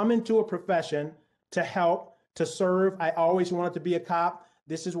 you come into a profession to help, to serve. I always wanted to be a cop.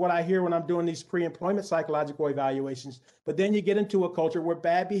 This is what I hear when I'm doing these pre-employment psychological evaluations. But then you get into a culture where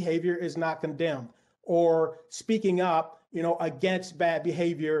bad behavior is not condemned, or speaking up, against bad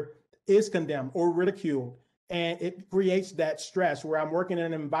behavior is condemned or ridiculed. And it creates that stress where I'm working in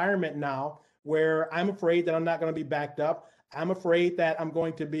an environment now where I'm afraid that I'm not going to be backed up. I'm afraid that I'm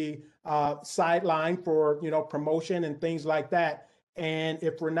going to be sidelined for, promotion and things like that. And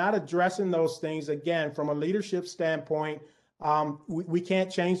if we're not addressing those things, again, from a leadership standpoint, we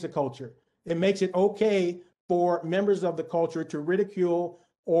can't change the culture. It makes it okay for members of the culture to ridicule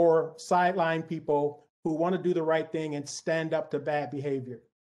or sideline people who want to do the right thing and stand up to bad behavior.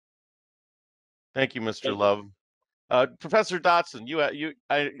 Thank you, Mr. Love. Professor Dotson,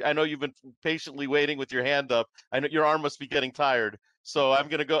 I know you've been patiently waiting with your hand up. I know your arm must be getting tired. So I'm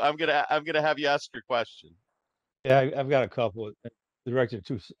gonna have you ask your question. Yeah, I've got a couple directed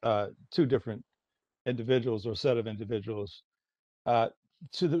to two different individuals or set of individuals.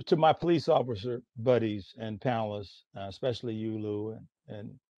 To my police officer buddies and panelists, especially you, Lou,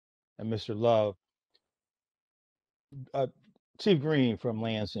 and Mr. Love. Chief Green from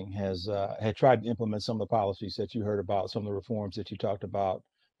Lansing had tried to implement some of the policies that you heard about, some of the reforms that you talked about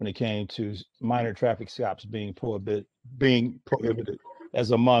when it came to minor traffic stops being prohibited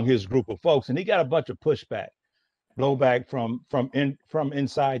as among his group of folks, and he got a bunch of blowback from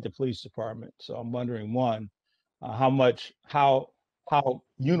inside the police department. So I'm wondering, one, how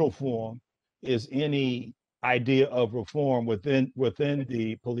uniform is any idea of reform within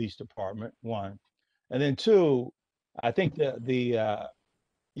the police department? One, and then two, I think the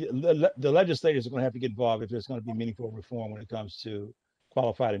legislators are going to have to get involved if there's going to be meaningful reform when it comes to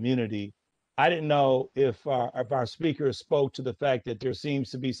qualified immunity. I didn't know if our speakers spoke to the fact that there seems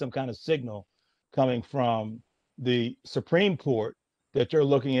to be some kind of signal coming from the Supreme Court that they're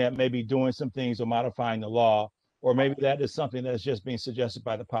looking at maybe doing some things or modifying the law, or maybe that is something that's just being suggested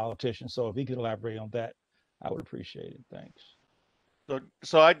by the politicians. So if he could elaborate on that, I would appreciate it. Thanks.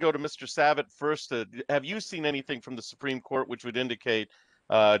 So I'd go to Mr. Savit first. Have you seen anything from the Supreme Court which would indicate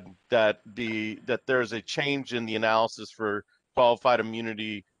that there's a change in the analysis for qualified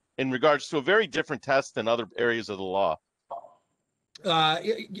immunity in regards to a very different test than other areas of the law? I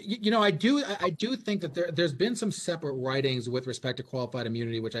do think that there's been some separate writings with respect to qualified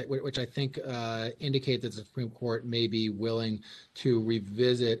immunity, which I think indicate that the Supreme Court may be willing to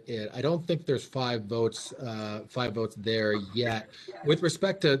revisit it. I don't think there's five votes there yet. With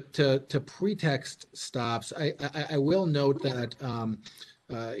respect to pretext stops, I will note that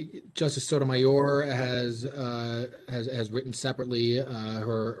Justice Sotomayor has written separately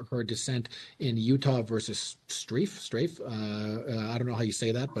her dissent in Utah versus Strafe. I don't know how you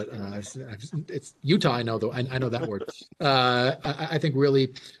say that, but it's Utah. I know though. I know that word. I think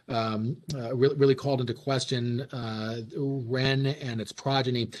really called into question Wren and its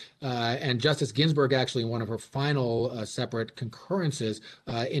progeny. And Justice Ginsburg, actually, in one of her final separate concurrences,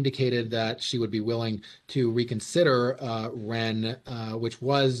 indicated that she would be willing to reconsider Wren, which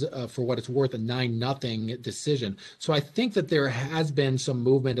was, for what it's worth, a 9-0 decision. So I think that there has been some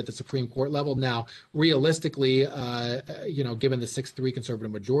movement at the Supreme Court level. Now, realistically, given the 6-3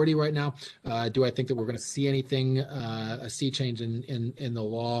 conservative majority right now, do I think that we're going to see anything, a sea change in the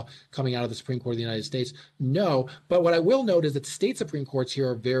law coming out of the Supreme Court of the United States? No. But what I will note is that state Supreme Courts here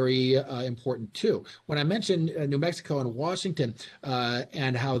are very important too. When I mentioned New Mexico and Washington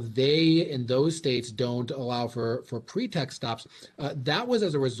and how they in those states don't allow for pretext stops, that was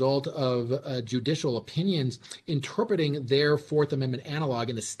as a result of judicial opinions interpreting their Fourth Amendment analog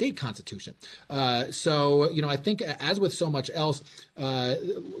in the state constitution. So I think, as with so much else,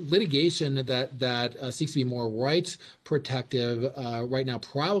 litigation that seeks to be more rights protective right now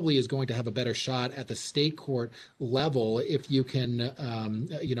probably is going to have a better shot at the state court level if you can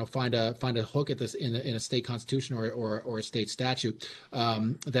find a hook at this in a state constitution or a state statute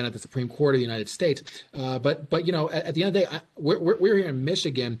than at the Supreme Court of the United States. But at the end of the day, we're here in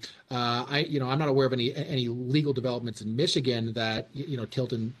Michigan. I'm not aware of any legal developments in Michigan that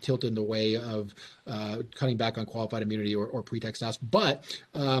tilt in the way of cutting back on qualified immunity or pretext stops. But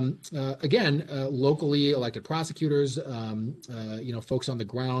again, locally elected prosecutors, folks on the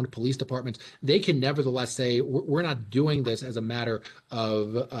ground, police departments, they can nevertheless say we're not doing this as a matter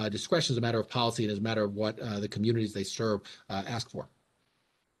of discretion, as a matter of policy, and as a matter of what the communities they serve ask for.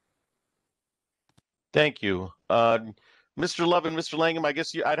 Thank you. Mr. Love and Mr. Langham, I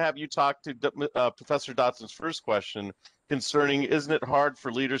guess I'd have you talk to Professor Dotson's first question concerning, isn't it hard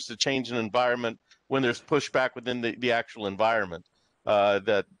for leaders to change an environment when there's pushback within the actual environment? I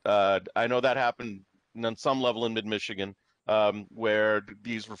know that happened on some level in mid-Michigan, where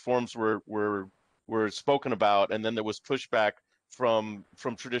these reforms were spoken about, and then there was pushback from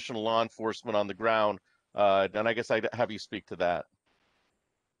traditional law enforcement on the ground. And I guess I'd have you speak to that.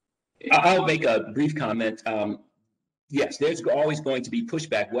 I'll make a brief comment. Yes, there's always going to be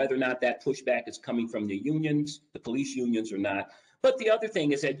pushback, whether or not that pushback is coming from the unions, the police unions or not. But the other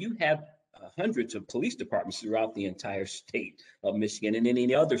thing is that you have hundreds of police departments throughout the entire state of Michigan and in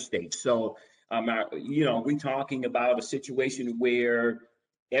any other state. So, we're talking about a situation where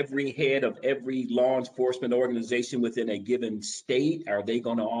every head of every law enforcement organization within a given state, are they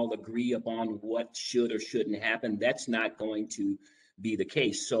going to all agree upon what should or shouldn't happen? That's not going to be the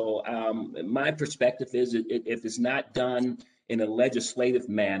case. So my perspective is if it's not done in a legislative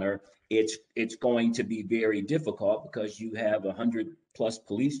manner, it's going to be very difficult because you have 100+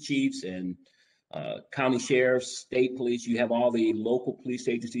 police chiefs and county sheriffs, state police. You have all the local police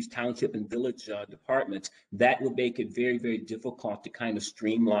agencies, township and village departments. That would make it very, very difficult to kind of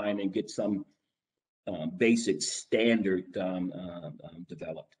streamline and get some basic standard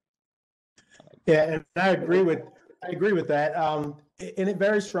developed. Yeah, and I agree with that. And it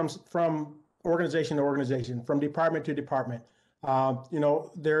varies from organization to organization, from department to department.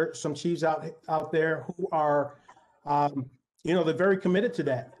 There are some chiefs out there who are, they're very committed to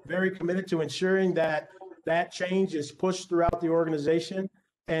that, very committed to ensuring that change is pushed throughout the organization.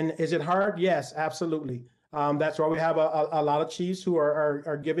 And is it hard? Yes, absolutely. That's why we have a lot of chiefs who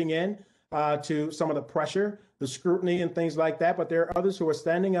are giving in to some of the pressure, the scrutiny and things like that. But there are others who are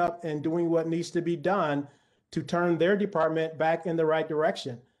standing up and doing what needs to be done to turn their department back in the right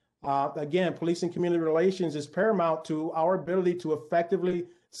direction. Again, police and community relations is paramount to our ability to effectively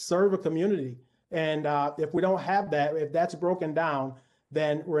serve a community. And if we don't have that, if that's broken down,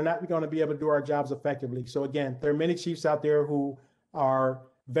 then we're not going to be able to do our jobs effectively. So again, there are many chiefs out there who are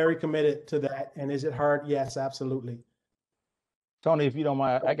very committed to that. And is it hard? Yes, absolutely. Tony, if you don't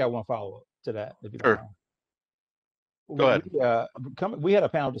mind, I got one follow-up to that. If you Sure. don't mind. Go ahead. We had a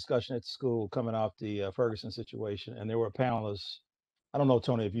panel discussion at school coming off the Ferguson situation, and there were panelists. I don't know,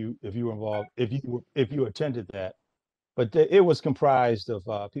 Tony, if you were involved, if you attended that, but it was comprised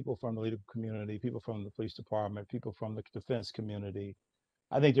of people from the legal community, people from the police department, people from the defense community.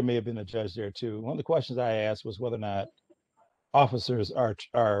 I think there may have been a judge there too. One of the questions I asked was whether or not officers are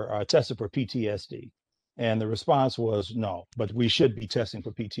tested for PTSD, and the response was no, but we should be testing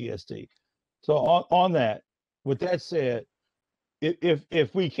for PTSD. So on that, with that said,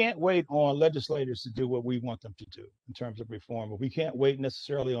 if we can't wait on legislators to do what we want them to do in terms of reform, if we can't wait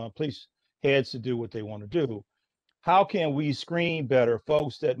necessarily on police heads to do what they want to do, how can we screen better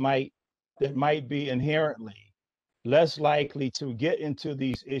folks that might be inherently less likely to get into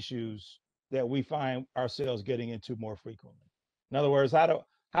these issues that we find ourselves getting into more frequently? In other words,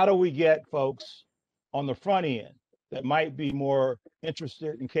 how do we get folks on the front end that might be more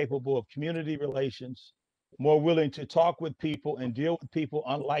interested and capable of community relations, more willing to talk with people and deal with people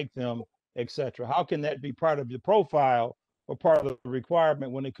unlike them, etc.? How can that be part of the profile or part of the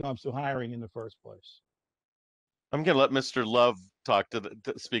requirement when it comes to hiring in the first place? I'm going to let Mr. Love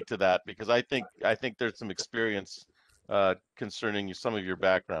speak to that, because I think there's some experience concerning some of your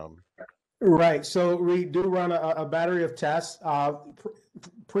background. Right. So we do run a battery of tests,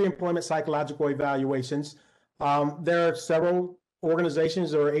 pre-employment psychological evaluations. There are several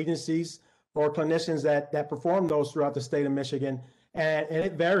organizations or agencies or clinicians that perform those throughout the state of Michigan, and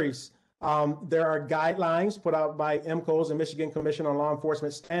it varies. There are guidelines put out by MCOs, the Michigan Commission on Law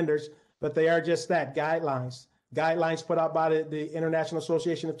Enforcement Standards, but they are just that, guidelines. Guidelines put out by the International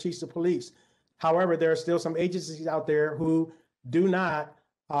Association of Chiefs of Police. However, there are still some agencies out there who do not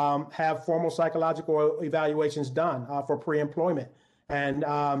have formal psychological evaluations done for pre-employment. And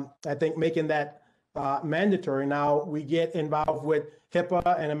I think making that mandatory, now we get involved with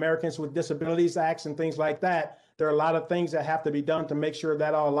HIPAA and Americans with Disabilities Acts and things like that. There are a lot of things that have to be done to make sure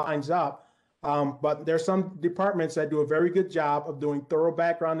that all lines up. But there's some departments that do a very good job of doing thorough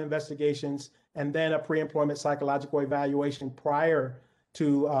background investigations and then a pre-employment psychological evaluation prior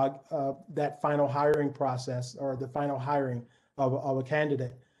to that final hiring process or the final hiring of a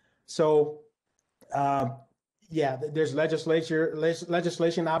candidate. So, yeah, there's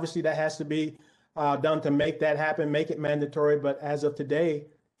legislation obviously that has to be done to make that happen, make it mandatory. But as of today,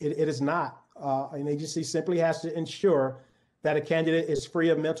 it is not. An agency simply has to ensure that a candidate is free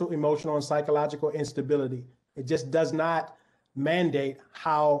of mental, emotional, and psychological instability. It just does not mandate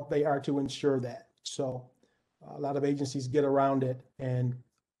how they are to ensure that. So a lot of agencies get around it, and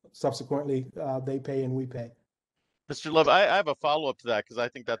subsequently they pay and we pay. Mr. Love, I have a follow-up to that, because I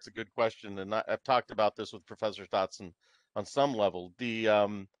think that's a good question, and I've talked about this with Professor Stotson on some level.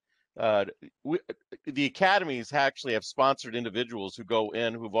 The academies actually have sponsored individuals who go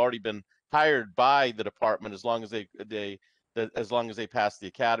in who've already been hired by the department as long as they pass the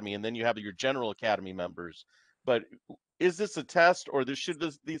academy, and then you have your general academy members. But is this a test, or should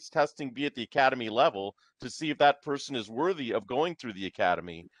this testing be at the academy level to see if that person is worthy of going through the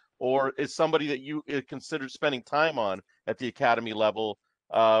academy? Or is somebody that you consider spending time on at the academy level?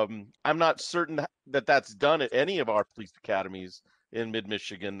 I'm not certain that that's done at any of our police academies in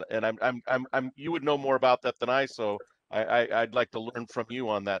mid-Michigan, and you would know more about that than I, so I'd like to learn from you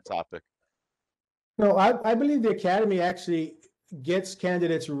on that topic. No, I believe the academy actually gets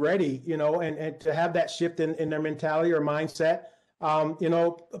candidates ready, and to have that shift in their mentality or mindset.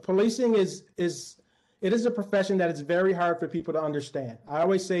 Policing is it is a profession that is very hard for people to understand. I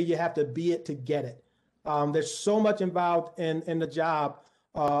always say you have to be it to get it. There's so much involved in the job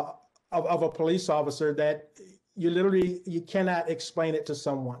of a police officer that you cannot explain it to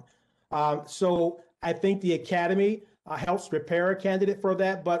someone. So I think the academy helps prepare a candidate for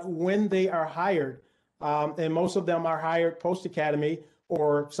that. But when they are hired, and most of them are hired post-academy,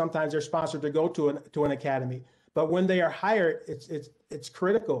 or sometimes they're sponsored to go to an academy. But when they are hired, it's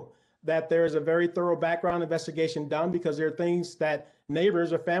critical that there is a very thorough background investigation done, because there are things that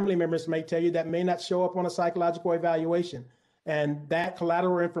neighbors or family members may tell you that may not show up on a psychological evaluation. And that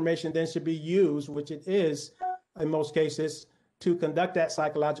collateral information then should be used, which it is in most cases, to conduct that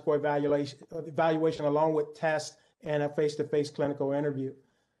psychological evaluation along with tests and a face-to-face clinical interview.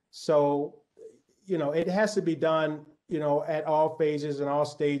 So, it has to be done, at all phases and all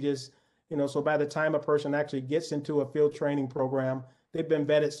stages, so by the time a person actually gets into a field training program, they've been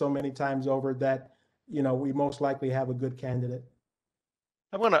vetted so many times over that, we most likely have a good candidate.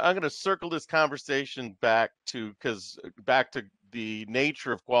 I'm gonna circle this conversation back to the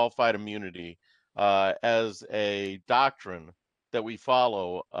nature of qualified immunity as a doctrine that we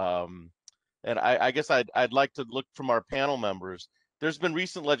follow. And I guess I'd like to look from our panel members. There's been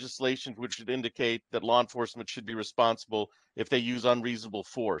recent legislation which would indicate that law enforcement should be responsible if they use unreasonable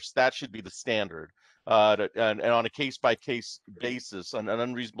force. That should be the standard, and on a case-by-case basis, an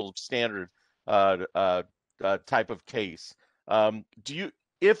unreasonable standard type of case. Do you,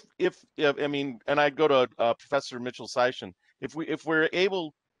 if I mean, and I'd go to Professor Mitchell-Cichon, if we're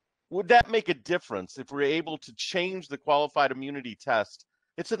able, would that make a difference if we're able to change the qualified immunity test?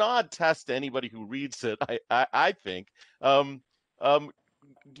 It's an odd test to anybody who reads it, I think.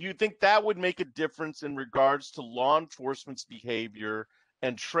 Do you think that would make a difference in regards to law enforcement's behavior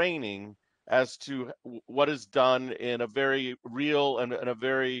and training as to what is done in a very real and a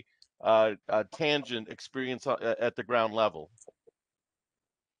very tangent experience at the ground level?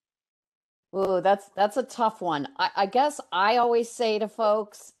 Oh, that's a tough one. I guess I always say to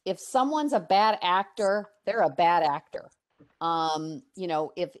folks, if someone's a bad actor, they're a bad actor.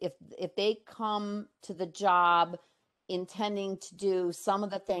 If they come to the job intending to do some of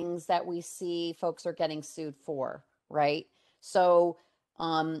the things that we see folks are getting sued for, right? So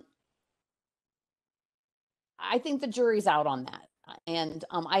I think the jury's out on that. And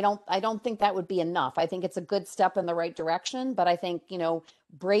I don't think that would be enough. I think it's a good step in the right direction, but I think,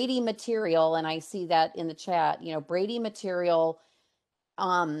 Brady material, and I see that in the chat, Brady material,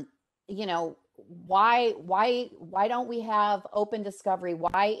 why don't we have open discovery?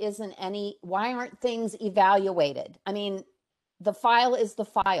 Why aren't things evaluated? I mean, the file is the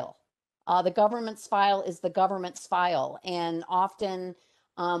file. The government's file is the government's file. And often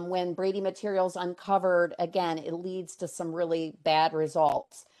when Brady material is uncovered, again, it leads to some really bad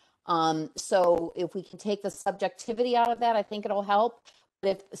results. So if we can take the subjectivity out of that, I think it'll help.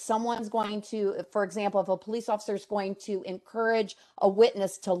 But if someone's going to, for example, if a police officer is going to encourage a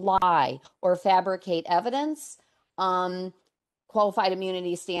witness to lie or fabricate evidence, qualified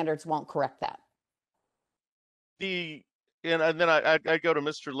immunity standards won't correct that. And then I go to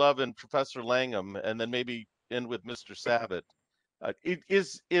Mr. Love and Professor Langham, and then maybe end with Mr. Savit.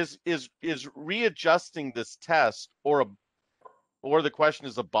 Is readjusting this test, or the question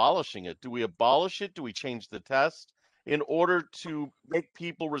is abolishing it? Do we abolish it? Do we change the test in order to make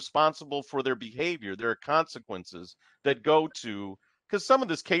people responsible for their behavior? There are consequences that go to, because some of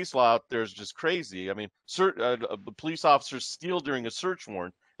this case law out there is just crazy. I mean, police officers steal during a search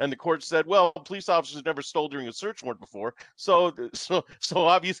warrant, and the court said, well, police officers never stole during a search warrant before, so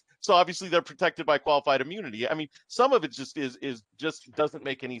obviously they're protected by qualified immunity. I mean, some of it just just doesn't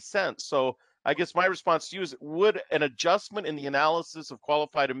make any sense. So I guess my response to you is, would an adjustment in the analysis of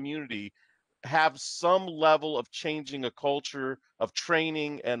qualified immunity have some level of changing a culture of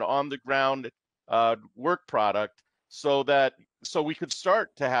training and on the ground work product, so we could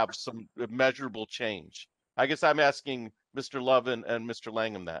start to have some measurable change? I guess I'm asking Mr. Love and Mr.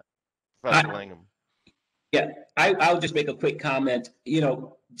 Langham that. Professor Langham. Yeah, I'll just make a quick comment.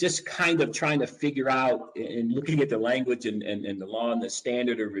 Just kind of trying to figure out, and looking at the language and the law and the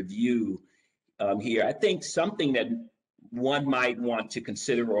standard of review here, I think something that one might want to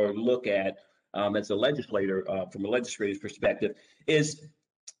consider or look at as a legislator, from a legislator's perspective, is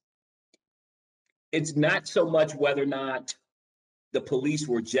it's not so much whether or not the police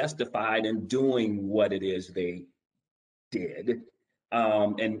were justified in doing what it is they did,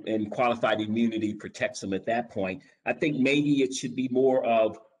 and qualified immunity protects them at that point. I think maybe it should be more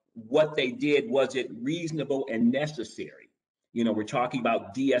of what they did. Was it reasonable and necessary? We're talking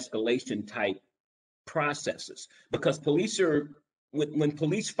about de-escalation type processes, because police are when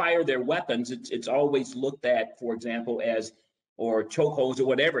police fire their weapons, it's always looked at, for example, as, or chokeholds or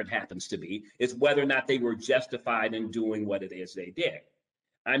whatever it happens to be, is whether or not they were justified in doing what it is they did.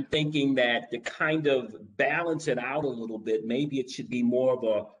 I'm thinking that to kind of balance it out a little bit, maybe it should be more of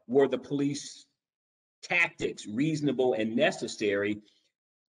a, were the police tactics reasonable and necessary,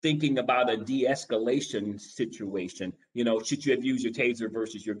 thinking about a de-escalation situation, you know, should you have used your taser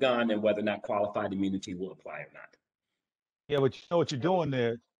versus your gun, and whether or not qualified immunity will apply or not. Yeah, but you know what you're doing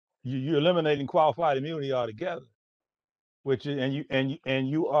there? You're eliminating qualified immunity altogether, which is, and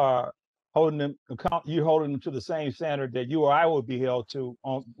you are holding them account. You're holding them to the same standard that you or I would be held to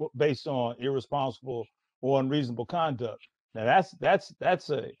on based on irresponsible or unreasonable conduct. Now that's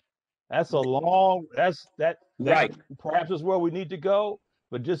a long that Right. perhaps is where we need to go.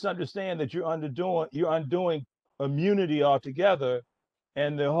 But just understand that you're undoing immunity altogether,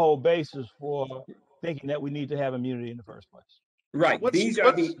 and the whole basis for thinking that we need to have immunity in the first place. Right. These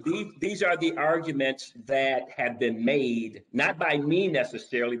are the arguments that have been made, not by me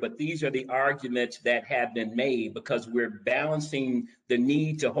necessarily, but these are the arguments that have been made because we're balancing the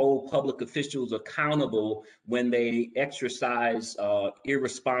need to hold public officials accountable when they exercise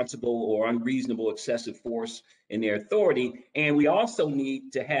irresponsible or unreasonable excessive force in their authority. And we also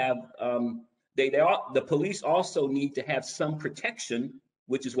need to have, the police also need to have some protection,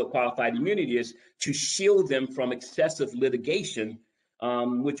 which is what qualified immunity is, to shield them from excessive litigation,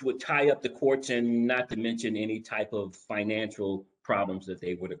 which would tie up the courts, and not to mention any type of financial problems that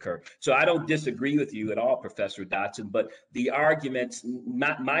they would occur. So I don't disagree with you at all, Professor Dotson, but the arguments,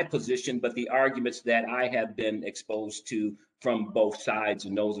 not my position, but the arguments that I have been exposed to from both sides,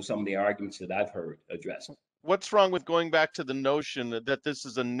 and those are some of the arguments that I've heard addressed. What's wrong with going back to the notion that this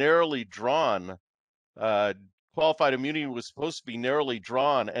is a narrowly drawn qualified immunity was supposed to be narrowly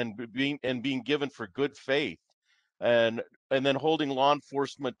drawn and being given for good faith, and then holding law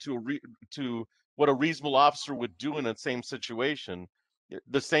enforcement to what a reasonable officer would do in the same situation,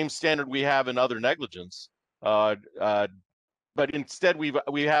 the same standard we have in other negligence. But instead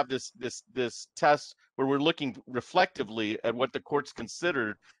we have this test where we're looking reflectively at what the courts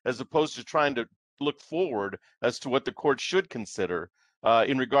considered, as opposed to trying to look forward as to what the court should consider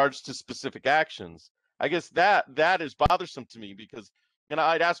in regards to specific actions. I guess that is bothersome to me because, and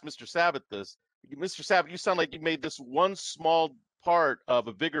I'd ask Mr. Savit this. Mr. Savit, you sound like you made this one small part of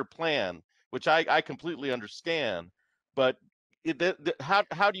a bigger plan, which I completely understand. But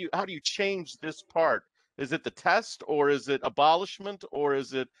how do you change this part? Is it the test, or is it abolishment, or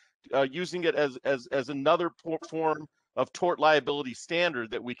is it using it as another form of tort liability standard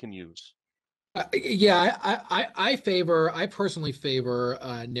that we can use? Yeah, I personally favor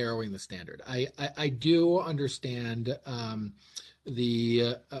narrowing the standard. I do understand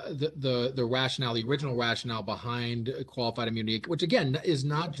the rationale, the original rationale behind qualified immunity, which again is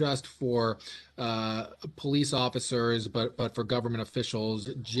not just for police officers, but for government officials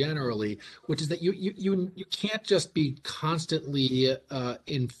generally, which is that you can't just be constantly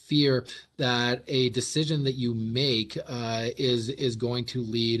in fear that a decision that you make is going to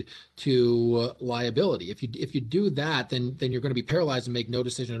lead to liability. If you do that, then you're going to be paralyzed and make no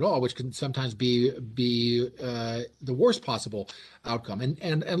decision at all, which can sometimes be the worst possible outcome.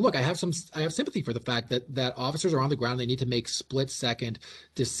 And look, I have sympathy for the fact that officers are on the ground. They need to make split-second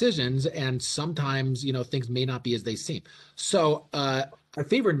decisions, and sometimes things may not be as they seem. So I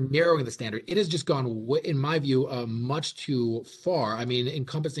favor narrowing the standard. It has just gone, in my view, much too far. I mean,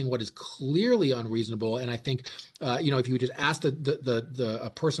 encompassing what is clearly unreasonable. And I think, if you just ask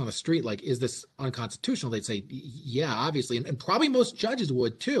a person on the street, like, is this unconstitutional? They'd say, yeah, obviously. And probably most judges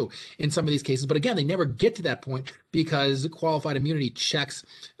would too in some of these cases. But again, they never get to that point because qualified immunity checks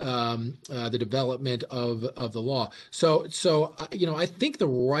the development of the law. So I think the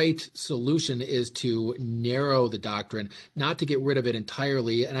right solution is to narrow the doctrine, not to get rid of it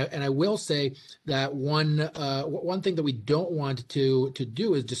entirely. And I will say that one thing that we don't want to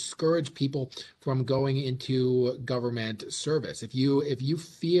do is discourage people from going into government service. If you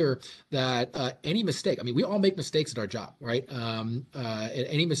fear that any mistake, I mean, we all make mistakes at our job, right?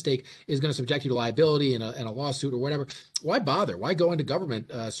 Any mistake is going to subject you to liability in a lawsuit or whatever. Why bother? Why go into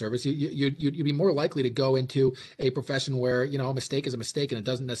government service? You'd be more likely to go into a profession where a mistake is a mistake and it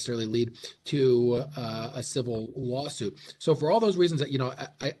doesn't necessarily lead to a civil lawsuit. So for all those reasons that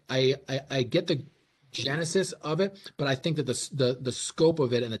I get the genesis of it, but I think that the scope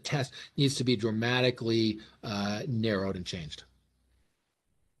of it and the test needs to be dramatically narrowed and changed.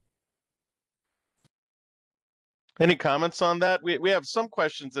 Any comments on that? We have some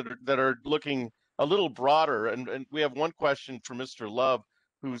questions that are looking a little broader, and we have one question for Mr. Love,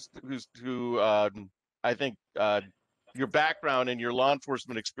 who I think your background and your law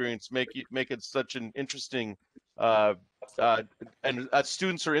enforcement experience make it such an interesting and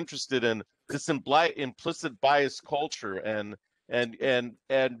students are interested in this implicit bias culture and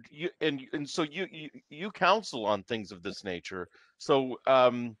so you counsel on things of this nature. So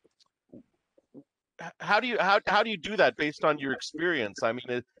how do you do that based on your experience? I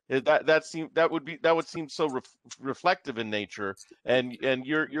mean, that would seem so reflective in nature, and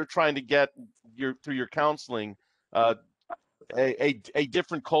you're trying to get through your counseling a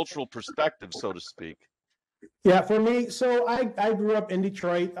different cultural perspective, so to speak. Yeah, for me, so I grew up in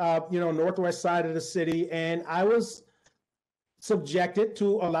Detroit, northwest side of the city, and I was subjected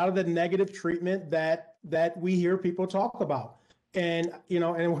to a lot of the negative treatment that we hear people talk about. And,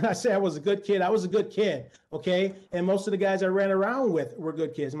 and when I say I was a good kid, I was a good kid, okay? And most of the guys I ran around with were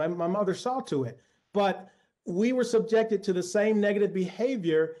good kids. My mother saw to it. But we were subjected to the same negative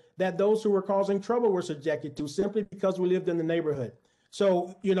behavior that those who were causing trouble were subjected to, simply because we lived in the neighborhood.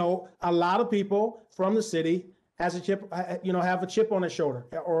 So, a lot of people from the city have a chip on their shoulder,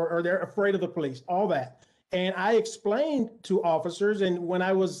 or they're afraid of the police, all that. And I explained to officers, and when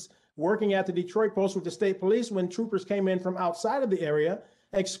I was working at the Detroit Post with the state police, when troopers came in from outside of the area,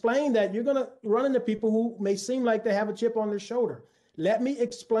 explained that you're going to run into people who may seem like they have a chip on their shoulder. Let me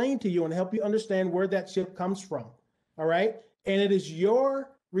explain to you and help you understand where that chip comes from. All right. And it is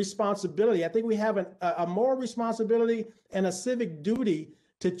your responsibility. I think we have a moral responsibility and a civic duty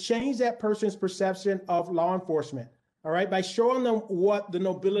to change that person's perception of law enforcement. All right. By showing them what the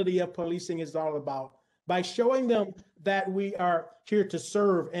nobility of policing is all about, by showing them that we are here to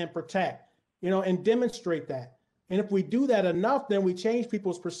serve and protect, and demonstrate that. And if we do that enough, then we change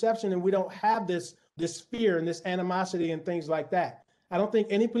people's perception, and we don't have this fear and this animosity and things like that. I don't think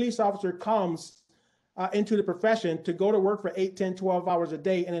any police officer comes into the profession to go to work for 8, 10, 12 hours a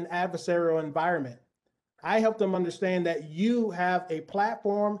day in an adversarial environment. I help them understand that you have a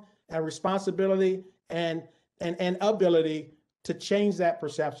platform and responsibility and ability to change that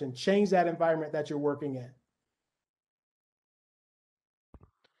perception, change that environment that you're working in.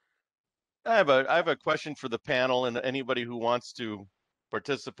 I have a question for the panel and anybody who wants to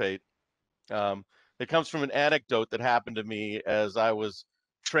participate. It comes from an anecdote that happened to me as I was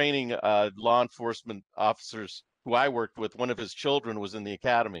training law enforcement officers who I worked with. One of his children was in the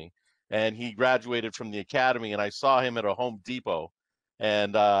academy, and he graduated from the academy, and I saw him at a Home Depot,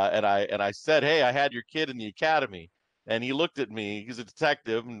 and I said, "Hey, I had your kid in the academy," and he looked at me. He's a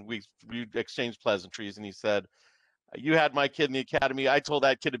detective, and we exchanged pleasantries, and he said, "You had my kid in the academy. I told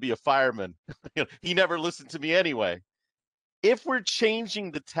that kid to be a fireman." He never listened to me anyway. If we're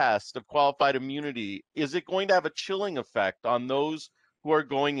changing the test of qualified immunity, is it going to have a chilling effect on those who are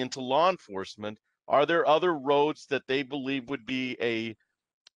going into law enforcement? Are there other roads that they believe would be a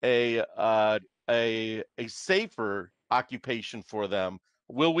safer occupation for them?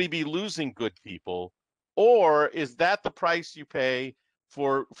 Will we be losing good people, or is that the price you pay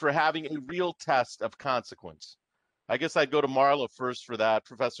for having a real test of consequence? I guess I'd go to Marla first for that.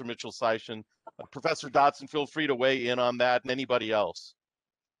 Professor Mitchell-Cichon, Professor Dotson, feel free to weigh in on that, and anybody else.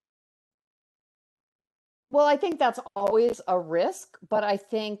 Well, I think that's always a risk, but I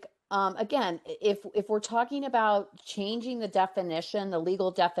think, again, if we're talking about changing the definition, the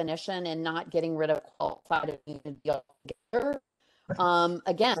legal definition, and not getting rid of qualified immunity altogether,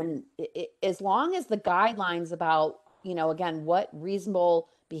 again, as long as the guidelines about, again, what reasonable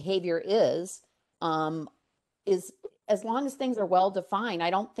behavior is as long as things are well defined, I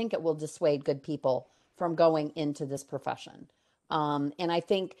don't think it will dissuade good people from going into this profession. And I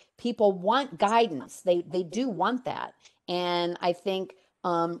think people want guidance. They do want that. And I think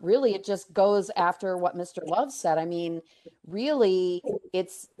really it just goes after what Mr. Love said. I mean, really,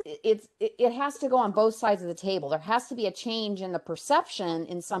 it has to go on both sides of the table. There has to be a change in the perception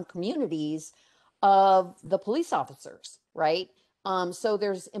in some communities of the police officers, right? So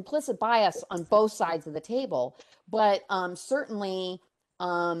there's implicit bias on both sides of the table, but certainly,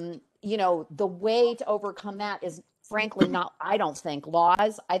 the way to overcome that is frankly not, I don't think,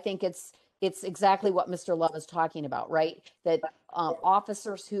 laws. I think it's exactly what Mr. Love is talking about, right? That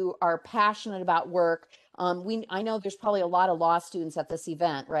officers who are passionate about work, I know there's probably a lot of law students at this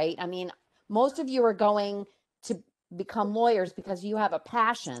event, right? I mean, most of you are going to become lawyers because you have a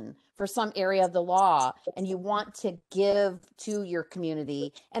passion for some area of the law and you want to give to your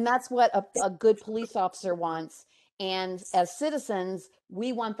community. And that's what a good police officer wants. And as citizens,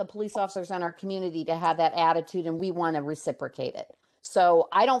 we want the police officers in our community to have that attitude, and we want to reciprocate it. So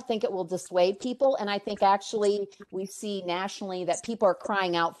I don't think it will dissuade people. And I think actually we see nationally that people are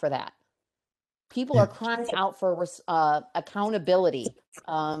crying out for that. People are crying out for accountability,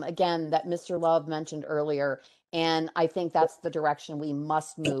 again, that Mr. Love mentioned earlier. And I think that's the direction we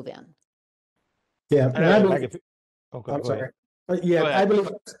must move in. Yeah, and I believe, okay, I'm go sorry. ahead. Yeah, Go I ahead. believe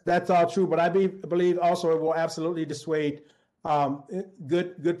that's all true, but I believe also it will absolutely dissuade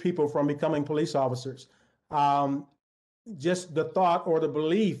good people from becoming police officers. Just the thought or the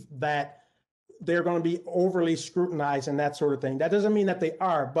belief that they're going to be overly scrutinized and that sort of thing. That doesn't mean that they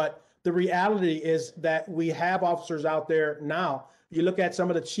are, but the reality is that we have officers out there now. You look at some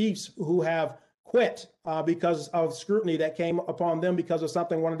of the chiefs who have quit because of scrutiny that came upon them because of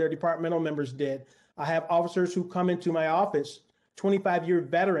something one of their departmental members did. I have officers who come into my office, 25-year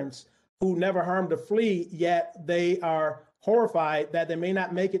veterans who never harmed a flea, yet they are horrified that they may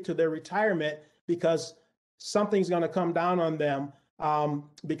not make it to their retirement because something's going to come down on them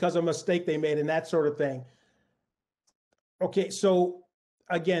because of a mistake they made and that sort of thing. Okay, so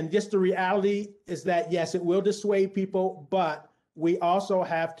again, just the reality is that, yes, it will dissuade people, but we also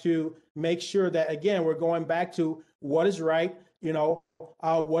have to make sure that, again, we're going back to what is right,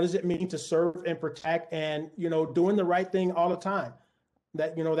 what does it mean to serve and protect and, doing the right thing all the time.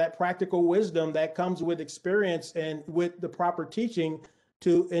 That, that practical wisdom that comes with experience and with the proper teaching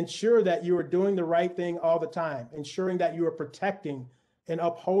to ensure that you are doing the right thing all the time, ensuring that you are protecting and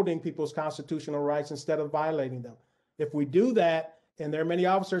upholding people's constitutional rights instead of violating them. If we do that, and there are many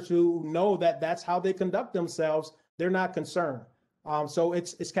officers who know that that's how they conduct themselves, they're not concerned. So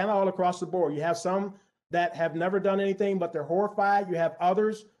it's kind of all across the board. You have some that have never done anything, but they're horrified. You have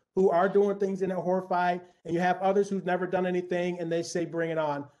others who are doing things and they're horrified. And you have others who've never done anything and they say, bring it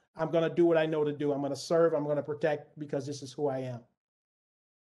on. I'm going to do what I know to do. I'm going to serve. I'm going to protect because this is who I am.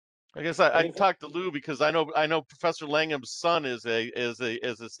 I guess I can talk to Lou because I know Professor Langham's son is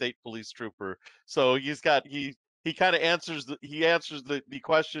a state police trooper. So he kind of answers the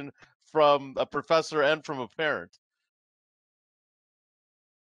question from a professor and from a parent.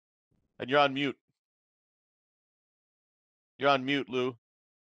 And you're on mute. You're on mute, Lou.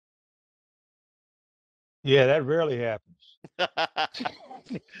 Yeah, that rarely happens.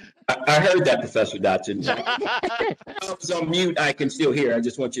 I heard that, Professor Dotson. I was on mute. I can still hear. I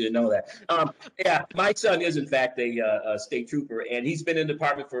just want you to know that. Yeah, my son is in fact a state trooper, and he's been in the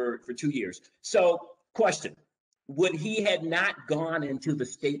department for 2 years. So, question: would he had not gone into the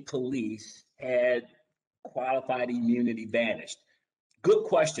state police had qualified immunity vanished? Good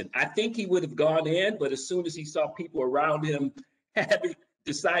question. I think he would have gone in, but as soon as he saw people around him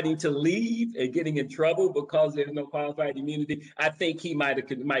deciding to leave and getting in trouble because there's no qualified immunity, I think he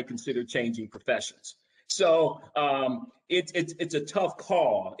might consider changing professions. So it's a tough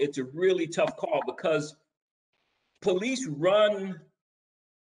call. It's a really tough call because police run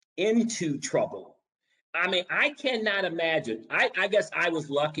into trouble. I mean, I cannot imagine. I guess I was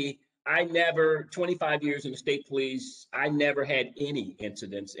lucky. 25 years in the state police, I never had any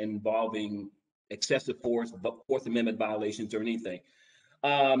incidents involving excessive force, Fourth Amendment violations or anything.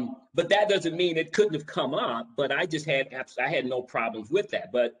 But that doesn't mean it couldn't have come up, but I had no problems with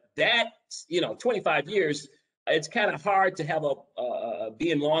that. But that, 25 years, it's kind of hard to have be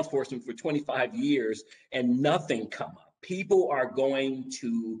in law enforcement for 25 years and nothing come up. People are going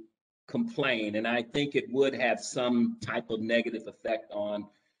to complain, and I think it would have some type of negative effect on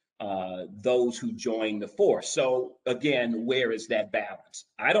those who join the force. So again, where is that balance?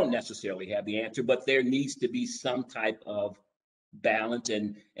 I don't necessarily have the answer, but there needs to be some type of balance,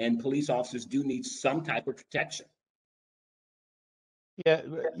 and police officers do need some type of protection. Yeah,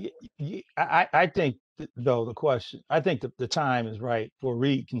 I think though I think the time is right for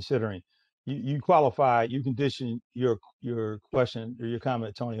reconsidering. You qualify, you condition your question or your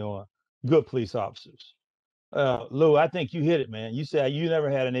comment, Tony, on good police officers. Lou, I think you hit it, man. You said you never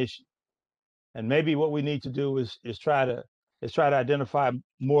had an issue, and maybe what we need to do is try to identify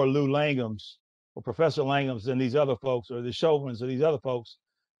more Lou Langhams or Professor Langhams than these other folks, or the Chauvins or these other folks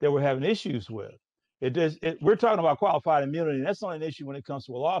that we're having issues with. We're talking about qualified immunity, and that's only an issue when it comes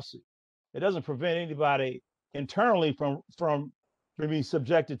to a lawsuit. It doesn't prevent anybody internally from being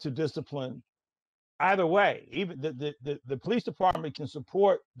subjected to discipline either way. Even the police department can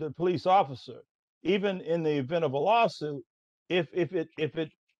support the police officer, even in the event of a lawsuit, if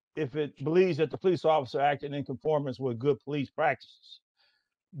it believes that the police officer acted in conformance with good police practices.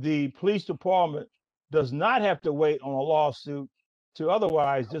 The police department does not have to wait on a lawsuit to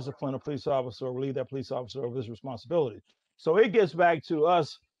otherwise discipline a police officer or relieve that police officer of his responsibility. So it gets back to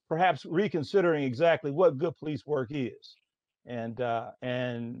us perhaps reconsidering exactly what good police work is. And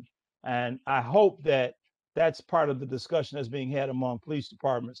I hope that that's part of the discussion that's being had among police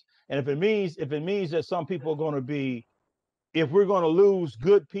departments. And if it means that some people are going to be, if we're going to lose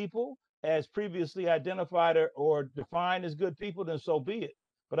good people as previously identified or defined as good people, then so be it.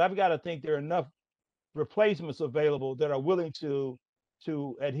 But I've got to think there are enough replacements available that are willing to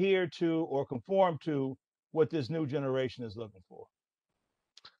adhere to or conform to what this new generation is looking for.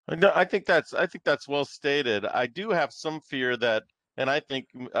 No, I think that's well stated. I do have some fear that, and I think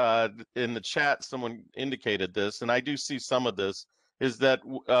in the chat someone indicated this, and I do see some of this, is that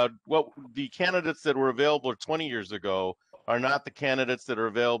what the candidates that were available 20 years ago are not the candidates that are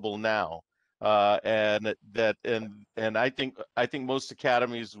available now, and I think most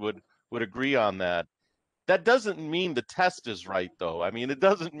academies would agree on that. That doesn't mean the test is right, though. I mean, it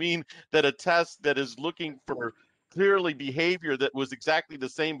doesn't mean that a test that is looking for clearly behavior that was exactly the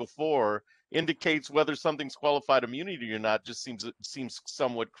same before indicates whether something's qualified immunity or not. Just seems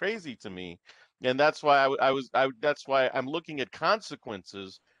somewhat crazy to me, and that's why that's why I'm looking at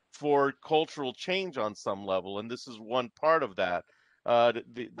consequences for cultural change on some level, and this is one part of that.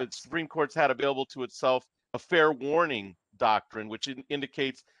 The Supreme Court's had available to itself a fair warning doctrine, which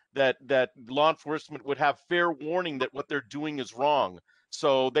indicates that law enforcement would have fair warning that what they're doing is wrong.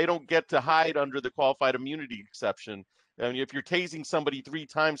 So they don't get to hide under the qualified immunity exception. And if you're tasing somebody 3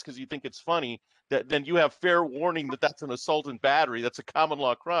 times because you think it's funny, then you have fair warning that that's an assault and battery. That's a common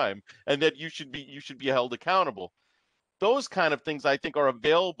law crime, and that you should be held accountable. Those kind of things I think are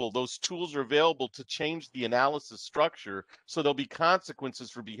available. Those tools are available to change the analysis structure, so there'll be consequences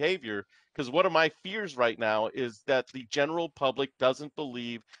for behavior. Because one of my fears right now is that the general public doesn't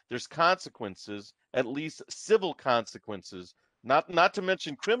believe there's consequences, at least civil consequences, not to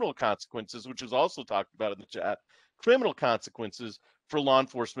mention criminal consequences, which is also talked about in the chat, criminal consequences for law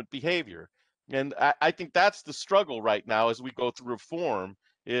enforcement behavior. And I think that's the struggle right now as we go through reform,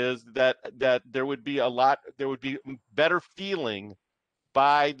 is that there would be better feeling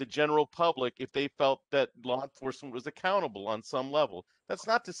by the general public if they felt that law enforcement was accountable on some level. That's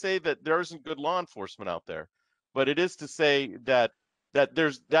not to say that there isn't good law enforcement out there, but it is to say that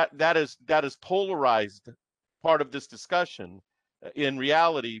that is polarized part of this discussion in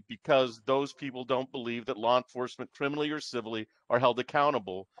reality, because those people don't believe that law enforcement, criminally or civilly, are held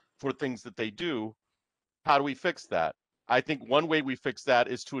accountable for things that they do. How do we fix that? I think one way we fix that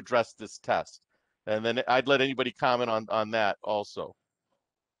is to address this test. And then I'd let anybody comment on that also.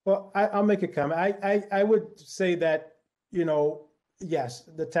 Well, I'll make a comment. I would say that, yes,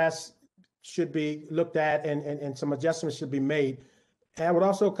 the test should be looked at and some adjustments should be made. And I would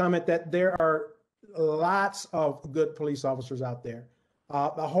also comment that there are lots of good police officers out there,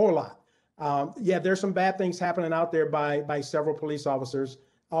 a whole lot. Yeah, there's some bad things happening out there by several police officers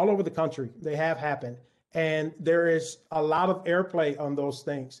all over the country. They have happened. And there is a lot of airplay on those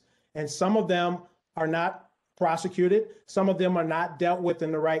things. And some of them are not prosecuted. Some of them are not dealt with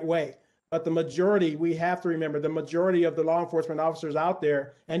in the right way. But the majority, we have to remember, the majority of the law enforcement officers out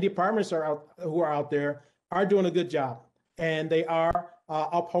there and departments who are out there are doing a good job. And they are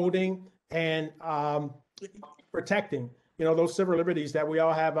upholding and protecting, those civil liberties that we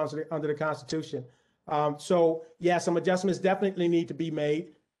all have under the Constitution. So, yeah, some adjustments definitely need to be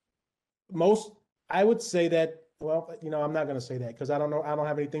made. I would say that, well, I'm not going to say that because I don't know. I don't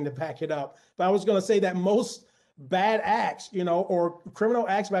have anything to back it up. But I was going to say that most bad acts, or criminal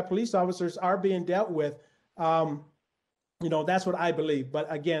acts by police officers are being dealt with. That's what I believe.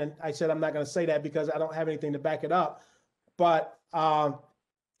 But again, I said I'm not going to say that because I don't have anything to back it up. But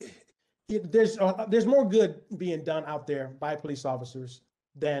there's more good being done out there by police officers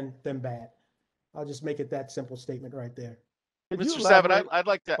than bad. I'll just make it that simple statement right there. Mr. Savit, I'd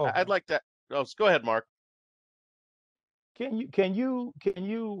like to. Oh, go ahead, Mark. Can you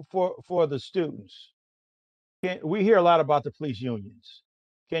for the students? We hear a lot about the police unions.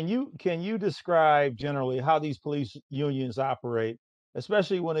 Can you describe generally how these police unions operate,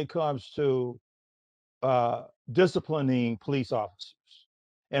 especially when it comes to disciplining police officers,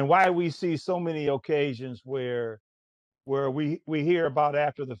 and why we see so many occasions where we hear about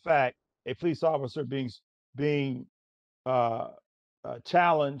after the fact a police officer being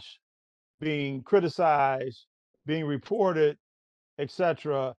challenged, being criticized, being reported,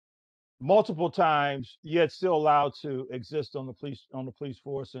 etc., multiple times, yet still allowed to exist on the police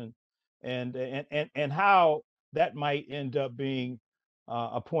force, and how that might end up being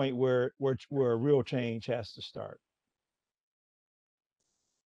a point where real change has to start.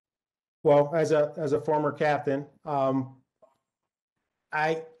 Well, as a former captain, poor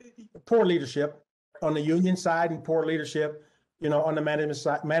leadership on the union side and poor leadership, on the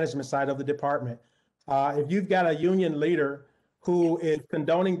management side of the department. If you've got a union leader who is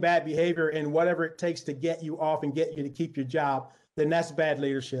condoning bad behavior and whatever it takes to get you off and get you to keep your job, then that's bad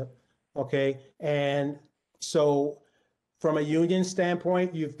leadership. Okay. And so from a union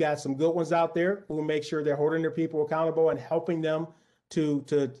standpoint, you've got some good ones out there who make sure they're holding their people accountable and helping them to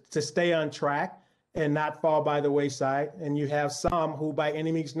stay on track. and not fall by the wayside. And you have some who, by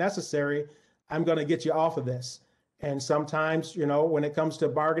any means necessary, I'm going to get you off of this. And sometimes, when it comes to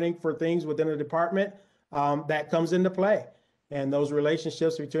bargaining for things within a department, that comes into play. And those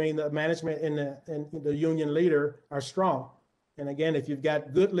relationships between the management and the union leader are strong. And again, if you've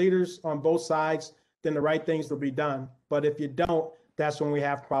got good leaders on both sides, then the right things will be done. But if you don't, that's when we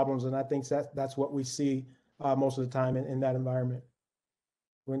have problems. And I think that's what we see most of the time in that environment.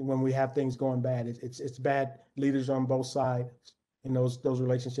 When we have things going bad, it's bad leaders on both sides, and those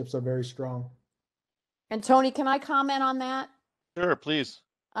relationships are very strong. And Tony, can I comment on that? Sure, please.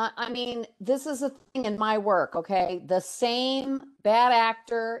 I mean, this is a thing in my work, okay? The same bad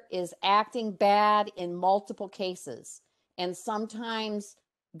actor is acting bad in multiple cases. And sometimes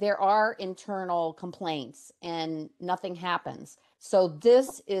there are internal complaints and nothing happens. So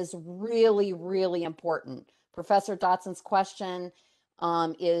this is really, really important. Professor Dotson's question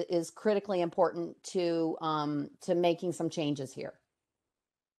is critically important to making some changes here.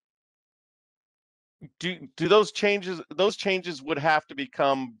 Do those changes would have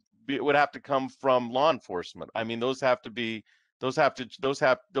to come from law enforcement? I mean, those have to be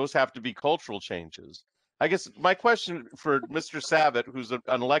cultural changes. I guess my question for Mr. Savit, who's an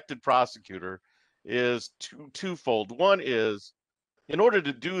elected prosecutor, is twofold. One is, in order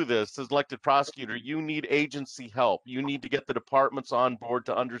to do this as elected prosecutor, you need agency help. You need to get the departments on board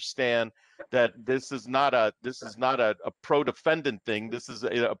to understand that this is not a pro-defendant thing. This is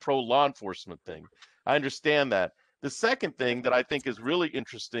a pro-law enforcement thing. I understand that. The second thing that I think is really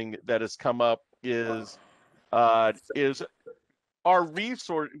interesting that has come up is our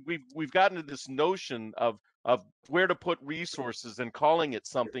resource. We've gotten to this notion of where to put resources and calling it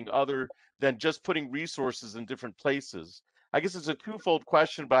something other than just putting resources in different places. I guess it's a twofold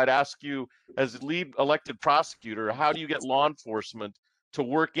question, but I'd ask you, as lead elected prosecutor, how do you get law enforcement to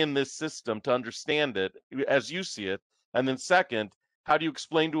work in this system, to understand it as you see it? And then second, how do you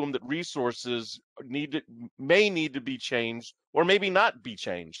explain to them that resources may need to be changed, or maybe not be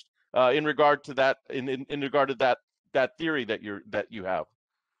changed, in regard to that, in regard to that theory that you have?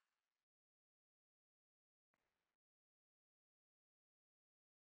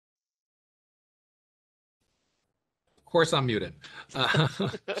 Of course, I'm muted.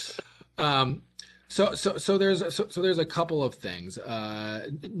 So there's a couple of things.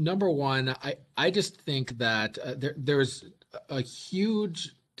 Number one, I just think that there's a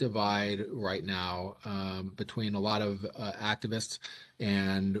huge divide right now between a lot of activists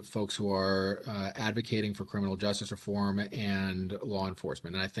and folks who are advocating for criminal justice reform and law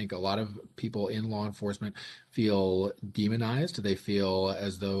enforcement. And I think a lot of people in law enforcement feel demonized. They feel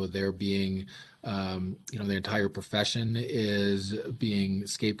as though they're being the entire profession is being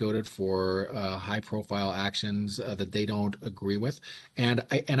scapegoated for high-profile actions that they don't agree with, and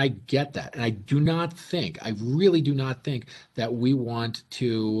I get that, and I really do not think that we want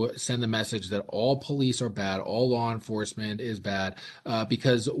to send the message that all police are bad, all law enforcement is bad,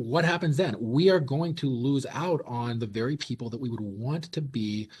 because what happens then? We are going to lose out on the very people that we would want to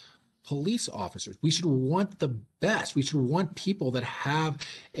be police officers. We should want the best. We should want people that have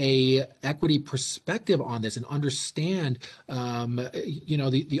a equity perspective on this and understand,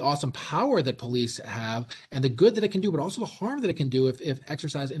 the awesome power that police have and the good that it can do, but also the harm that it can do if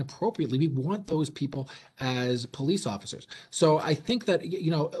exercised inappropriately. We want those people as police officers. So I think that,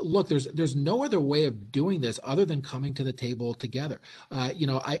 look, there's no other way of doing this other than coming to the table together. I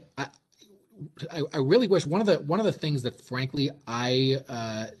really wish one of the things that, frankly,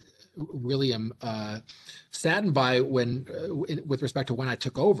 I really am saddened by with respect to when I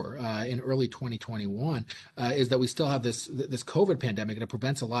took over in early 2021 is that we still have this COVID pandemic, and it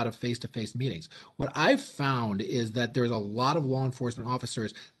prevents a lot of face-to-face meetings. What I've found is that there's a lot of law enforcement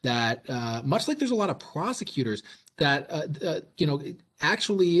officers that, much like there's a lot of prosecutors that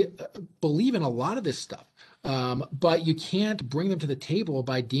actually believe in a lot of this stuff. But you can't bring them to the table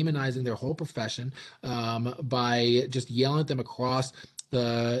by demonizing their whole profession, by just yelling at them across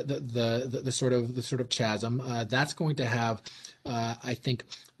the sort of chasm. That's going to have, I think,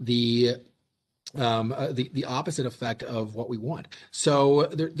 the opposite effect of what we want. So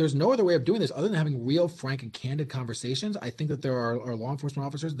there's no other way of doing this other than having real, frank, and candid conversations. I think that there are law enforcement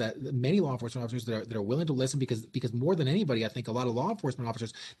officers many law enforcement officers that are willing to listen, because more than anybody, I think a lot of law enforcement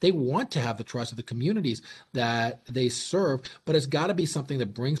officers, they want to have the trust of the communities that they serve, but it's got to be something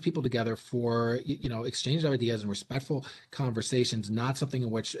that brings people together for, exchange of ideas and respectful conversations, not something in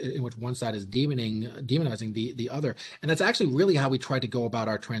which one side is demonizing the other. And that's actually really how we tried to go about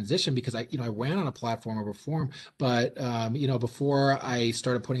our transition, because I ran on a platform of reform. But before I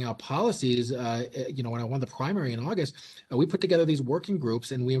started putting out policies, when I won the primary in August, we put together these working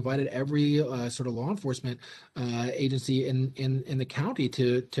groups, and we invited every sort of law enforcement agency in the county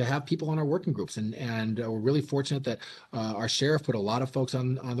to have people on our working groups. And we're really fortunate that our sheriff put a lot of folks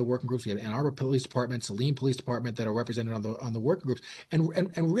on the working groups. We have Ann Arbor Police Department, Saline Police Department that are represented on the working groups,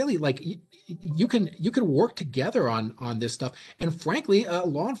 and really, like, you can work together on this stuff. And frankly,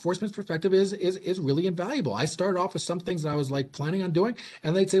 law enforcement's perspective is really invaluable. I started off with some things that I was like planning on doing,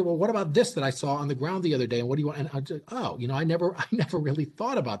 and they'd say, well, what about this that I saw on the ground the other day, and what do you want? And I'd say, oh, I never really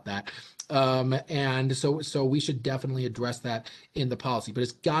thought about that. And so we should definitely address that in the policy, but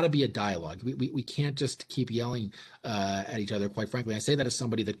it's got to be a dialogue. We can't just keep yelling at each other, quite frankly. I say that as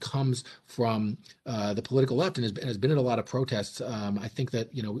somebody that comes from the political left and has been at a lot of protests. I think that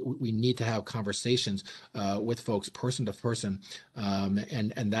we need to have conversations with folks person to person,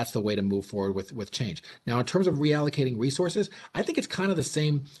 and that's the way to move forward with change. Now, in terms of reallocating resources, I think it's kind of the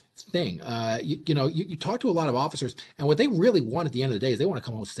same thing. You talk to a lot of officers, and what they really want at the end of the day is they want to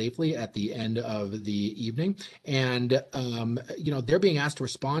come home safely at the end of the evening. And they're being asked to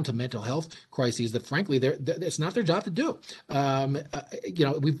respond to mental health crises that, frankly, it's not their job to do.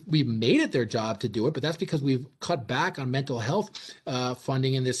 We've made it their job to do it, but that's because we've cut back on mental health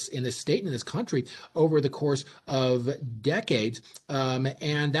funding in this state and in this country over the course of decades,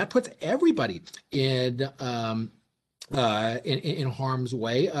 and that puts everybody in harm's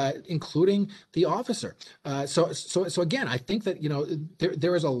way, including the officer. So again, I think that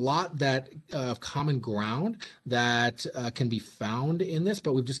there is a lot that common ground that can be found in this,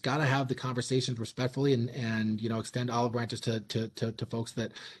 but we've just got to have the conversations respectfully and extend olive branches to folks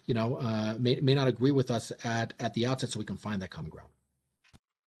that may not agree with us at the outset, so we can find that common ground.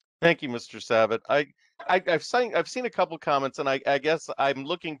 Thank you, Mr. Savit. I've seen a couple comments, and I guess I'm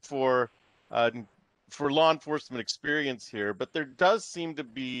looking for law enforcement experience here, but there does seem to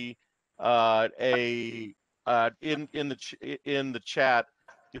be in the chat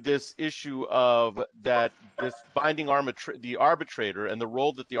this issue of this binding the arbitrator and the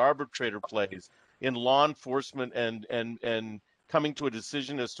role that the arbitrator plays in law enforcement and coming to a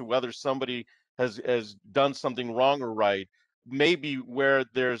decision as to whether somebody has done something wrong or right, maybe where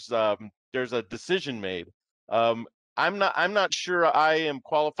there's a decision made. I'm not sure I am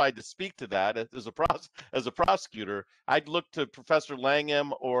qualified to speak to that as a prosecutor. I'd look to Professor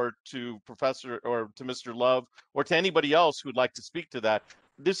Langham or to Mr. Love or to anybody else who would like to speak to that.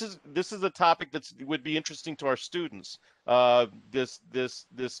 This is a topic that would be interesting to our students. This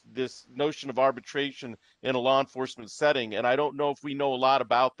notion of arbitration in a law enforcement setting, and I don't know if we know a lot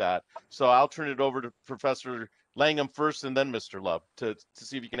about that. So I'll turn it over to Professor Langham first, and then Mr. Love to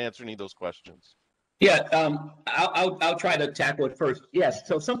see if you can answer any of those questions. Yeah, I'll try to tackle it first. Yes,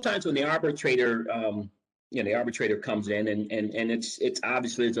 so sometimes when the arbitrator, the arbitrator comes in and it's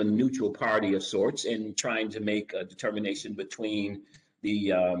obviously it's a neutral party of sorts and trying to make a determination between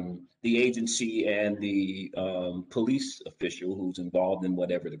the agency and the police official who's involved in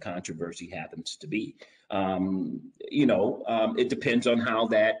whatever the controversy happens to be. It depends on how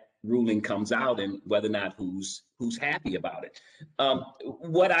that ruling comes out and whether or not who's happy about it.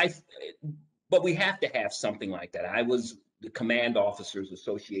 But we have to have something like that. I was the Command Officers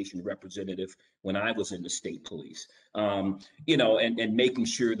Association representative when I was in the state police, and making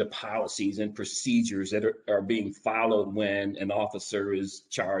sure the policies and procedures that are being followed when an officer is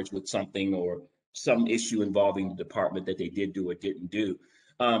charged with something or some issue involving the department that they did do or didn't do.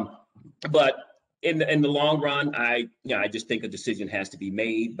 But in the long run, I just think a decision has to be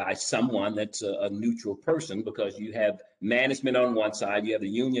made by someone that's a neutral person, because you have management on one side, you have the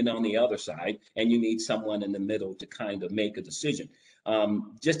union on the other side, and you need someone in the middle to kind of make a decision.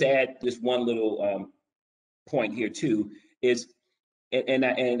 Just to add this one little point here too is, and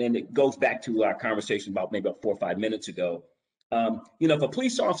it goes back to our conversation about 4 or 5 minutes ago. If a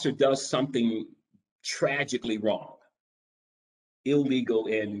police officer does something tragically wrong, illegal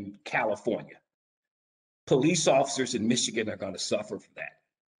in California, police officers in Michigan are going to suffer for that,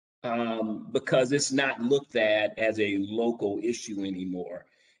 because it's not looked at as a local issue anymore.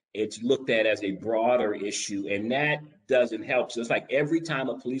 It's looked at as a broader issue, and that doesn't help. So it's like every time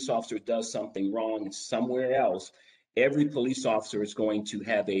a police officer does something wrong somewhere else, every police officer is going to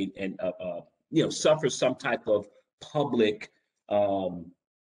have suffer some type of public, I don't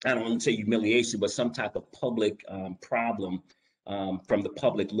want to say humiliation, but some type of public problem. From the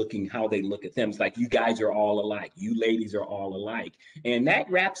public how they look at them. It's like, you guys are all alike. You ladies are all alike. And that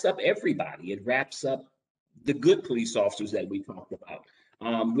wraps up everybody. It wraps up the good police officers that we talked about,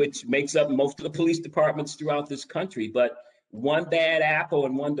 which makes up most of the police departments throughout this country. But one bad apple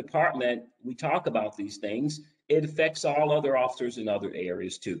in one department, we talk about these things, it affects all other officers in other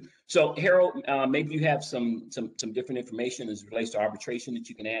areas too. So Harold, maybe you have some different information as it relates to arbitration that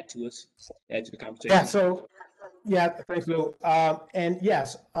you can add to us, add to the conversation. Yeah, so, yeah, thanks, Lou. And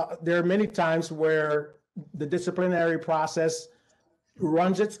yes, there are many times where the disciplinary process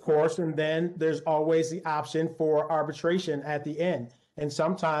runs its course, and then there's always the option for arbitration at the end. And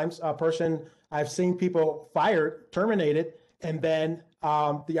sometimes I've seen people fired, terminated, and then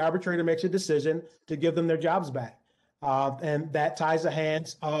the arbitrator makes a decision to give them their jobs back. And that ties the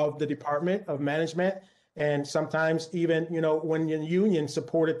hands of the department, of management, and sometimes even, when the union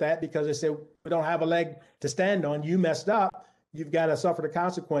supported that because they said, we don't have a leg to stand on, you messed up, you've got to suffer the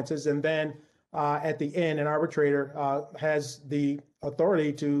consequences. And then at the end, an arbitrator has the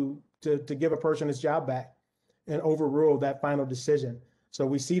authority to give a person his job back and overrule that final decision. So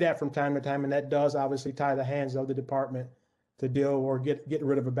we see that from time to time, and that does obviously tie the hands of the department to deal or get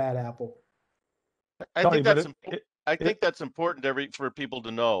rid of a bad apple. I think that's important for people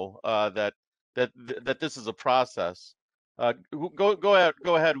to know that this is a process. Go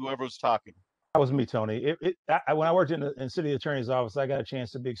ahead, whoever's talking. That was me, Tony. When I worked in the city attorney's office, I got a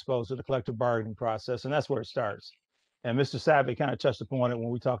chance to be exposed to the collective bargaining process, and that's where it starts. And Mr. Savit kind of touched upon it when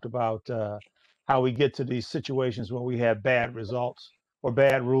we talked about how we get to these situations where we have bad results or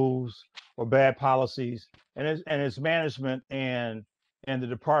bad rules or bad policies, and it's management and the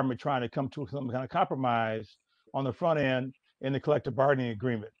department trying to come to some kind of compromise on the front end in the collective bargaining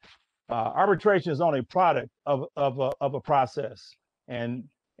agreement. Arbitration is only a product of a process, and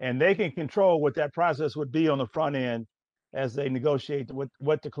they can control what that process would be on the front end as they negotiate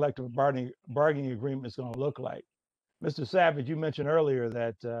what the collective bargaining agreement is going to look like. Mr. Savit, you mentioned earlier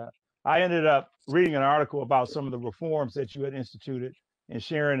that I ended up reading an article about some of the reforms that you had instituted and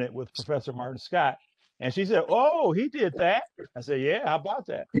sharing it with Professor Martin Scott. And she said, "Oh, he did that." I said, "Yeah, how about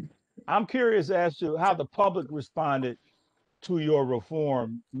that?" I'm curious as to how the public responded to your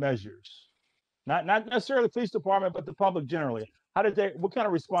reform measures. Not necessarily the police department, but the public generally. What kind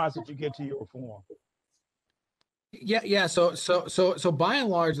of response did you get to your reform? Yeah. So by and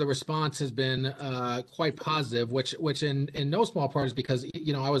large, the response has been quite positive, which in no small part is because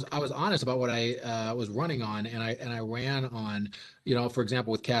I was honest about what I was running on, and I ran on, for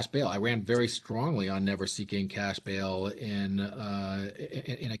example, with cash bail, I ran very strongly on never seeking cash bail in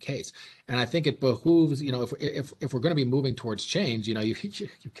a case, and I think it behooves, if we're going to be moving towards change,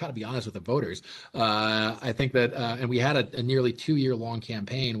 you've got to be honest with the voters. I think that, and we had a nearly 2-year-long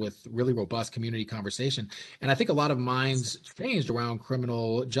campaign with really robust community conversation, and I think a lot of minds changed around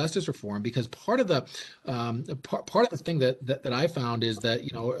criminal justice reform, because part of the thing that I found is that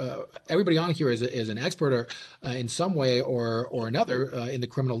everybody on here is an expert or in some way or another in the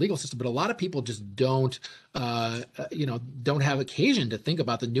criminal legal system, but a lot of people just don't have occasion to think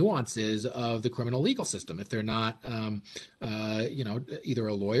about the nuances of the criminal legal system if they're not either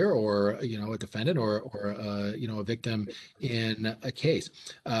a lawyer or a defendant or a victim in a case.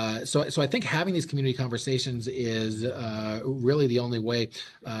 So I think having these community conversations is really the only way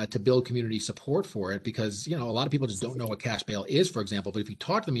to build community support for it, because a lot of people just don't know what cash bail is, for example. But if you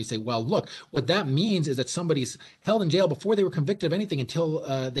talk to them, you say, well, look, what that means is that somebody's held in jail before they were convicted of anything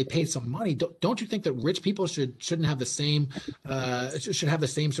until they paid some money. Don't you think that rich people shouldn't have the same should have the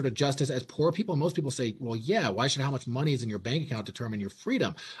same sort of justice as poor people? Most people say, well, yeah, why should how much money is in your bank account determine your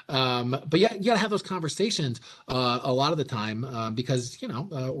freedom? But yeah, you got to have those conversations a lot of the time, because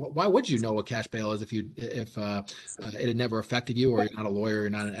why would you know what cash bail is if it had never affected you, or you're not a lawyer, you're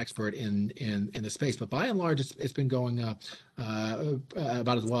not an expert in the space? But by and large, it's been going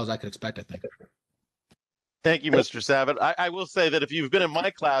about as well as I could expect, I think. Thank you, Mr. Savit. I will say that if you've been in my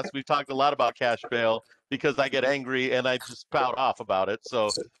class, we've talked a lot about cash bail, because I get angry and I just spout off about it. So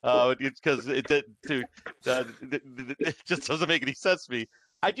it's because it just doesn't make any sense to me.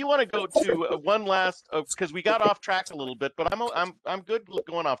 I do want to go to one last, because we got off track a little bit, but I'm good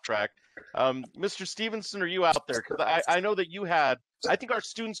going off track. Mr. Stevenson, are you out there? Because I know that I think our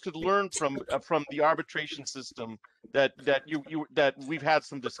students could learn from the arbitration system that we've had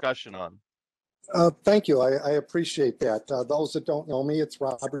some discussion on. Thank you. I appreciate that. Those that don't know me, it's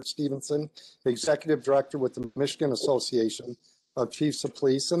Robert Stevenson, Executive Director with the Michigan Association of Chiefs of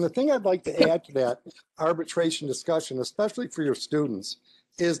Police. And the thing I'd like to add to that arbitration discussion, especially for your students,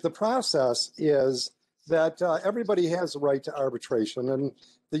 is the process is that everybody has a right to arbitration, and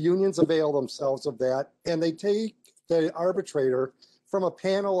the unions avail themselves of that, and they take the arbitrator from a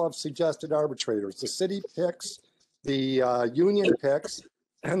panel of suggested arbitrators. The city picks, the union picks,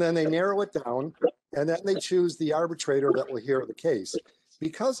 and then they narrow it down, and then they choose the arbitrator that will hear the case.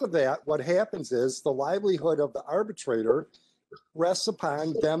 Because of that, what happens is the livelihood of the arbitrator rests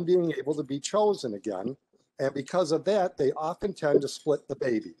upon them being able to be chosen again. And because of that, they often tend to split the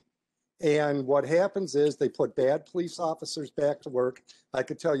baby. And what happens is they put bad police officers back to work. I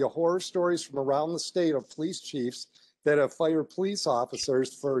could tell you horror stories from around the state of police chiefs that have fired police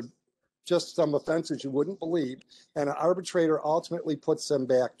officers for just some offenses you wouldn't believe. And an arbitrator ultimately puts them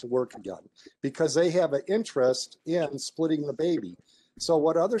back to work again because they have an interest in splitting the baby. So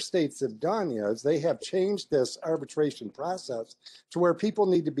what other states have done is they have changed this arbitration process to where people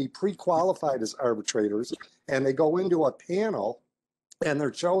need to be pre-qualified as arbitrators, and they go into a panel and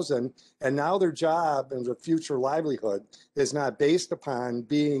they're chosen, and now their job and their future livelihood is not based upon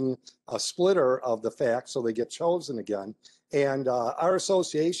being a splitter of the facts, so they get chosen again. And our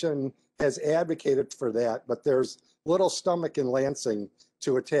association has advocated for that, but there's little stomach in Lansing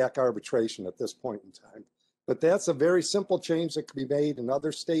to attack arbitration at this point in time. But that's a very simple change that can be made, and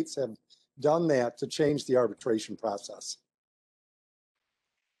other states have done that to change the arbitration process.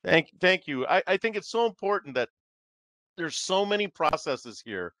 Thank you. I think it's so important that there's so many processes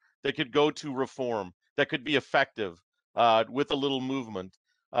here that could go to reform, that could be effective with a little movement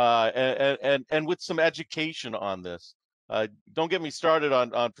and with some education on this. Don't get me started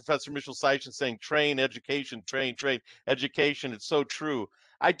on Professor Mitchell-Cichon saying train, education, train, education. It's so true.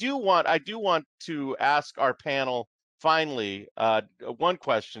 I do want to ask our panel finally one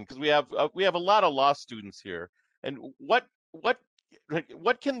question, because we have a lot of law students here, and what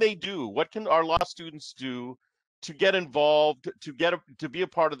can they do? What can our law students do to get involved, to be a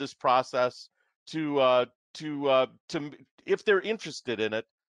part of this process, to if they're interested in it,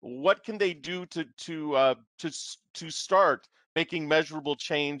 what can they do to start making measurable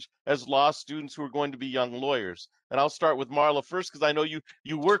change as law students who are going to be young lawyers? And I'll start with Marla first, because I know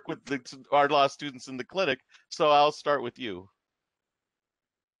you work with our law students in the clinic, so I'll start with you.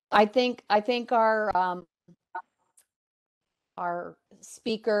 I think our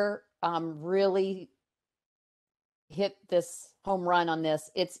speaker really hit this home run on this.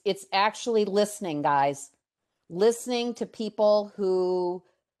 It's actually listening, guys. Listening to people who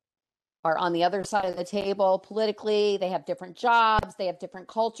are on the other side of the table politically. They have different jobs, they have different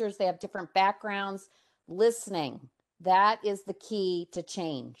cultures, they have different backgrounds. Listening, that is the key to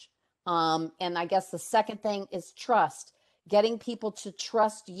change. And I guess the second thing is trust. Getting people to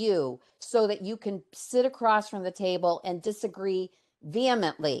trust you so that you can sit across from the table and disagree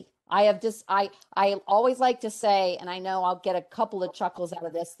vehemently. I always like to say, and I know I'll get a couple of chuckles out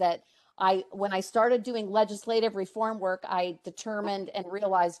of this, that when I started doing legislative reform work, I determined and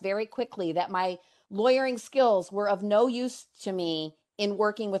realized very quickly that my lawyering skills were of no use to me in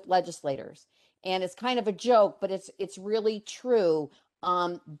working with legislators. And it's kind of a joke, but it's really true.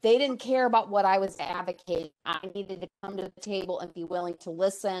 They didn't care about what I was advocating. I needed to come to the table and be willing to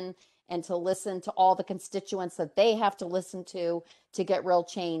listen, and to listen to all the constituents that they have to listen to get real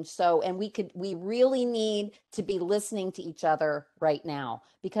change. So, and we really need to be listening to each other right now,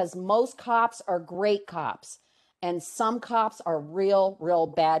 because most cops are great cops and some cops are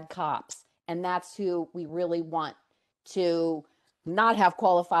real bad cops. And that's who we really want to not have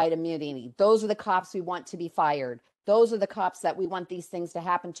qualified immunity. Those are the cops we want to be fired. Those are the cops that we want these things to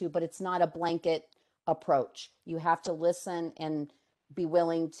happen to, but it's not a blanket approach. You have to listen and be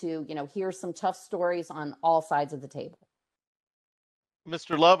willing to, hear some tough stories on all sides of the table.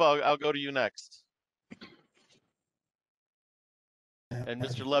 Mr. Love, I'll go to you next. And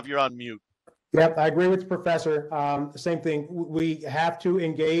Mr. Love, you're on mute. Yep, I agree with the professor. Same thing. We have to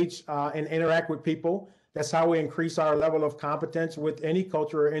engage and interact with people. That's how we increase our level of competence with any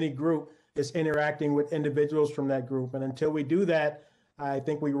culture or any group, is interacting with individuals from that group. And until we do that, I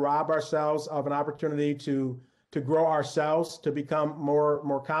think we rob ourselves of an opportunity to grow ourselves, to become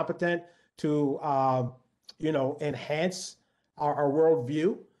more competent, to enhance our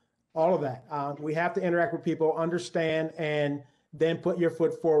worldview, all of that. We have to interact with people, understand, and then put your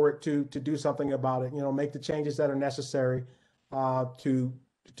foot forward to do something about it. Make the changes that are necessary to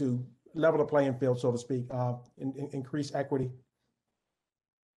level the playing field, so to speak, increase equity.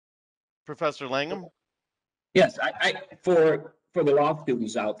 Professor Langham? Yes, for the law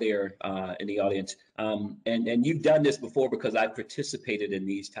students out there in the audience, and you've done this before because I've participated in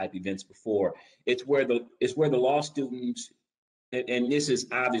these type events before. It's where the law students, and this is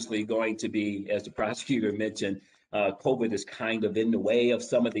obviously going to be, as the prosecutor mentioned, COVID is kind of in the way of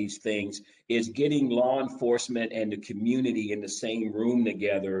some of these things, is getting law enforcement and the community in the same room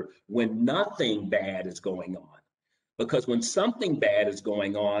together when nothing bad is going on. Because when something bad is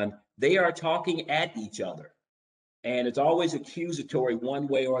going on, they are talking at each other. and it's always accusatory one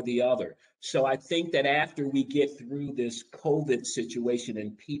way or the other. So I think that after we get through this COVID situation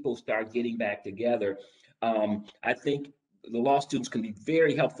and people start getting back together, I think the law students can be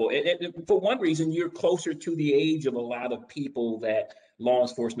very helpful. And for one reason, you're closer to the age of a lot of people that law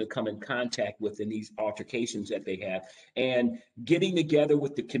enforcement come in contact with in these altercations that they have. And getting together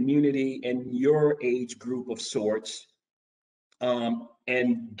with the community and your age group of sorts,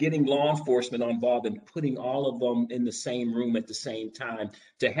 and getting law enforcement involved and putting all of them in the same room at the same time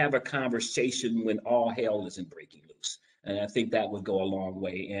to have a conversation when all hell isn't breaking loose. And I think that would go a long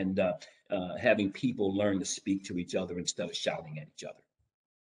way. And having people learn to speak to each other instead of shouting at each other.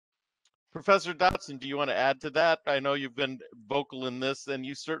 Professor Dotson, do you want to add to that? I know you've been vocal in this, and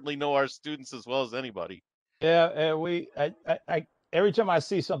you certainly know our students as well as anybody. Yeah, every time I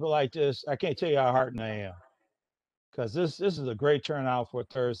see something like this, I can't tell you how heartened I am, because this is a great turnout for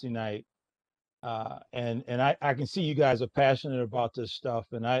Thursday night, and I can see you guys are passionate about this stuff,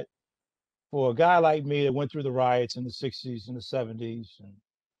 and for a guy like me that went through the riots in the 60s and the 70s, and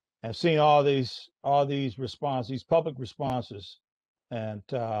have seen all these responses, these public responses, and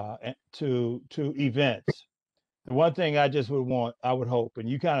to events. The one thing I just I would hope, and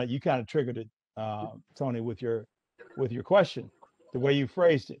you kind of triggered it, Tony, with your question, the way you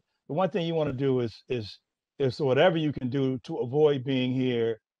phrased it. The one thing you want to do is whatever you can do to avoid being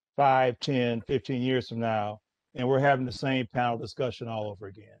here 5, 10, 15 years from now, and we're having the same panel discussion all over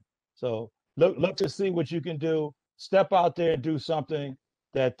again. So look to see what you can do. Step out there and do something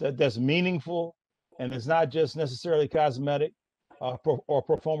that's meaningful, and it's not just necessarily cosmetic or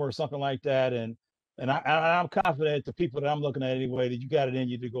pro forma or something like that. And I'm confident the people that I'm looking at anyway, that you got it in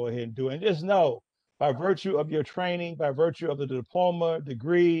you to go ahead and do it. And just know, by virtue of your training, by virtue of the diploma,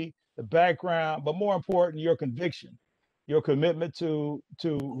 degree, the background, but more important, your conviction, your commitment to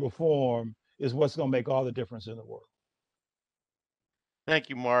reform is what's going to make all the difference in the world. Thank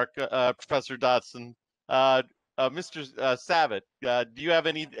you, Mark. Professor Dotson. Mr. Savit, do you have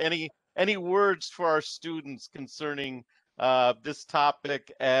any words for our students concerning this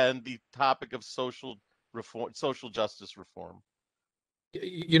topic and the topic of social justice reform?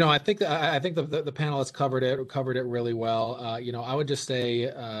 You know, I think the panel has covered it really well. You know, I would just say,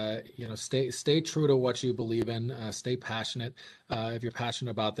 you know, stay true to what you believe in. Stay passionate. If you're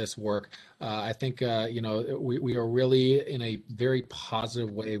passionate about this work, I think you know, we are really in a very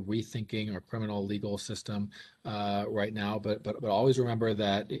positive way rethinking our criminal legal system right now. But always remember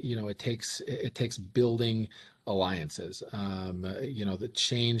that, you know, it takes building alliances. You know, the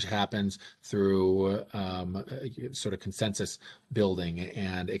change happens through sort of consensus building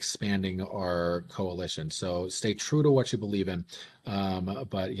and expanding our coalition. So stay true to what you believe in,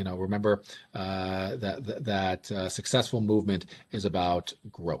 but you know, remember that successful movement is about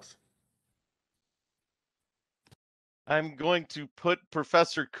growth. I'm going to put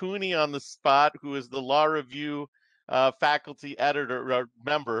Professor Cooney on the spot, who is the Law Review faculty editor or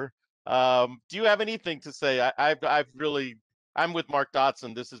member. Do you have anything to say? I'm with Mark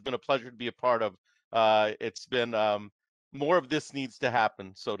Dotson. This has been a pleasure to be a part of. It's been more of this needs to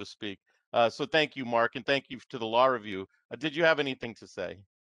happen, so to speak. So thank you, Mark, and thank you to the Law Review. Did you have anything to say?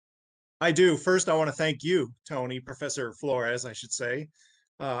 I do. First, I want to thank you, Tony, Professor Flores, I should say.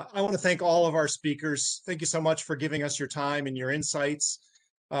 I want to thank all of our speakers. Thank you so much for giving us your time and your insights.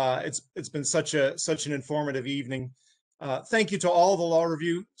 It's been such an informative evening. Thank you to all the Law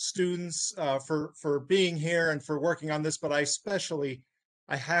Review students for being here and for working on this, but I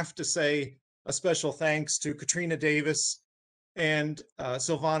have to say a special thanks to Katrina Davis and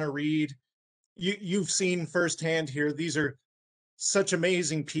Silvana Reed. You've seen firsthand here, these are such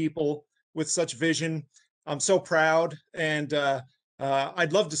amazing people with such vision. I'm so proud, and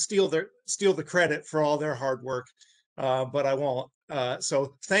I'd love to steal the credit for all their hard work, but I won't.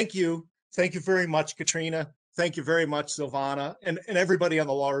 So thank you very much, Katrina. Thank you very much, Silvana, and everybody on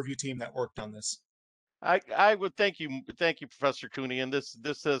the Law Review team that worked on this. I would thank you, Professor Cooney, and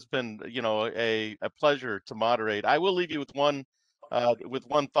this has been, you know, a pleasure to moderate. I will leave you with one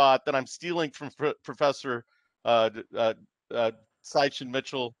thought that I'm stealing from Professor Cichon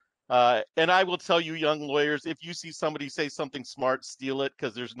Mitchell, and I will tell you, young lawyers, if you see somebody say something smart, steal it,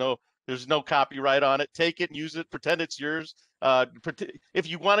 because there's no copyright on it. Take it and use it. Pretend it's yours. If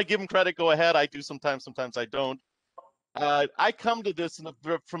you want to give them credit, go ahead. I do sometimes I don't. I come to this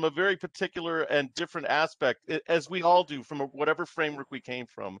from a very particular and different aspect, as we all do, from whatever framework we came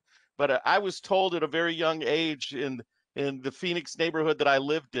from. But I was told at a very young age in the Phoenix neighborhood that I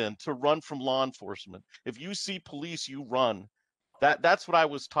lived in to run from law enforcement. If you see police, you run. That's what I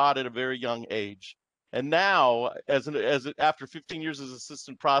was taught at a very young age. And now, after 15 years as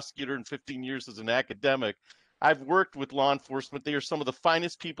assistant prosecutor and 15 years as an academic, I've worked with law enforcement. They are some of the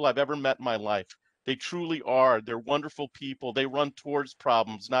finest people I've ever met in my life. They truly are. They're wonderful people. They run towards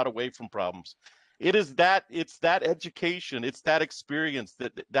problems, not away from problems. It's that education, it's that experience,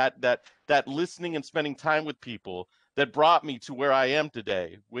 that listening and spending time with people that brought me to where I am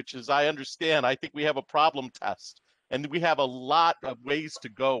today, which is, I understand, I think we have a problem test and we have a lot of ways to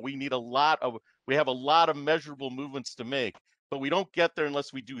go. We have a lot of measurable movements to make, but we don't get there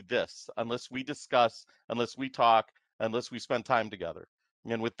unless we do this, unless we discuss, unless we talk, unless we spend time together.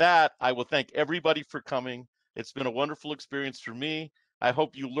 And with that, I will thank everybody for coming. It's been a wonderful experience for me. I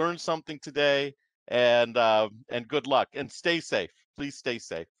hope you learned something today, and good luck, and stay safe. Please stay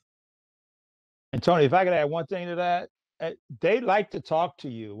safe. And Tony, if I could add one thing to that, they like to talk to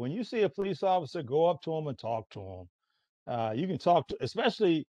you. When you see a police officer, go up to them and talk to them. You can talk to,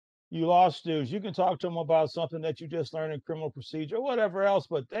 especially you law students, you can talk to them about something that you just learned in criminal procedure or whatever else,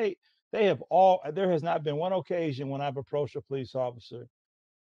 but there has not been one occasion when I've approached a police officer,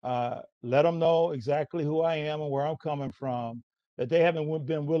 let them know exactly who I am and where I'm coming from, that they haven't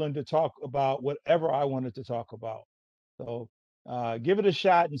been willing to talk about whatever I wanted to talk about. So give it a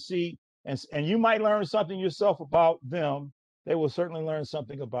shot and see, and you might learn something yourself about them. They will certainly learn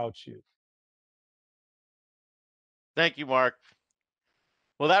something about you. Thank you, Mark.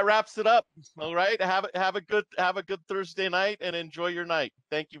 Well, that wraps it up. All right. Have a good Thursday night and enjoy your night.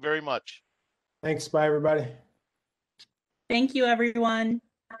 Thank you very much. Thanks. Bye, everybody. Thank you, everyone.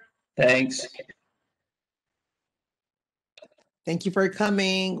 Thanks. Thank you for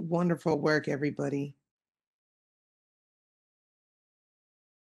coming. Wonderful work, everybody.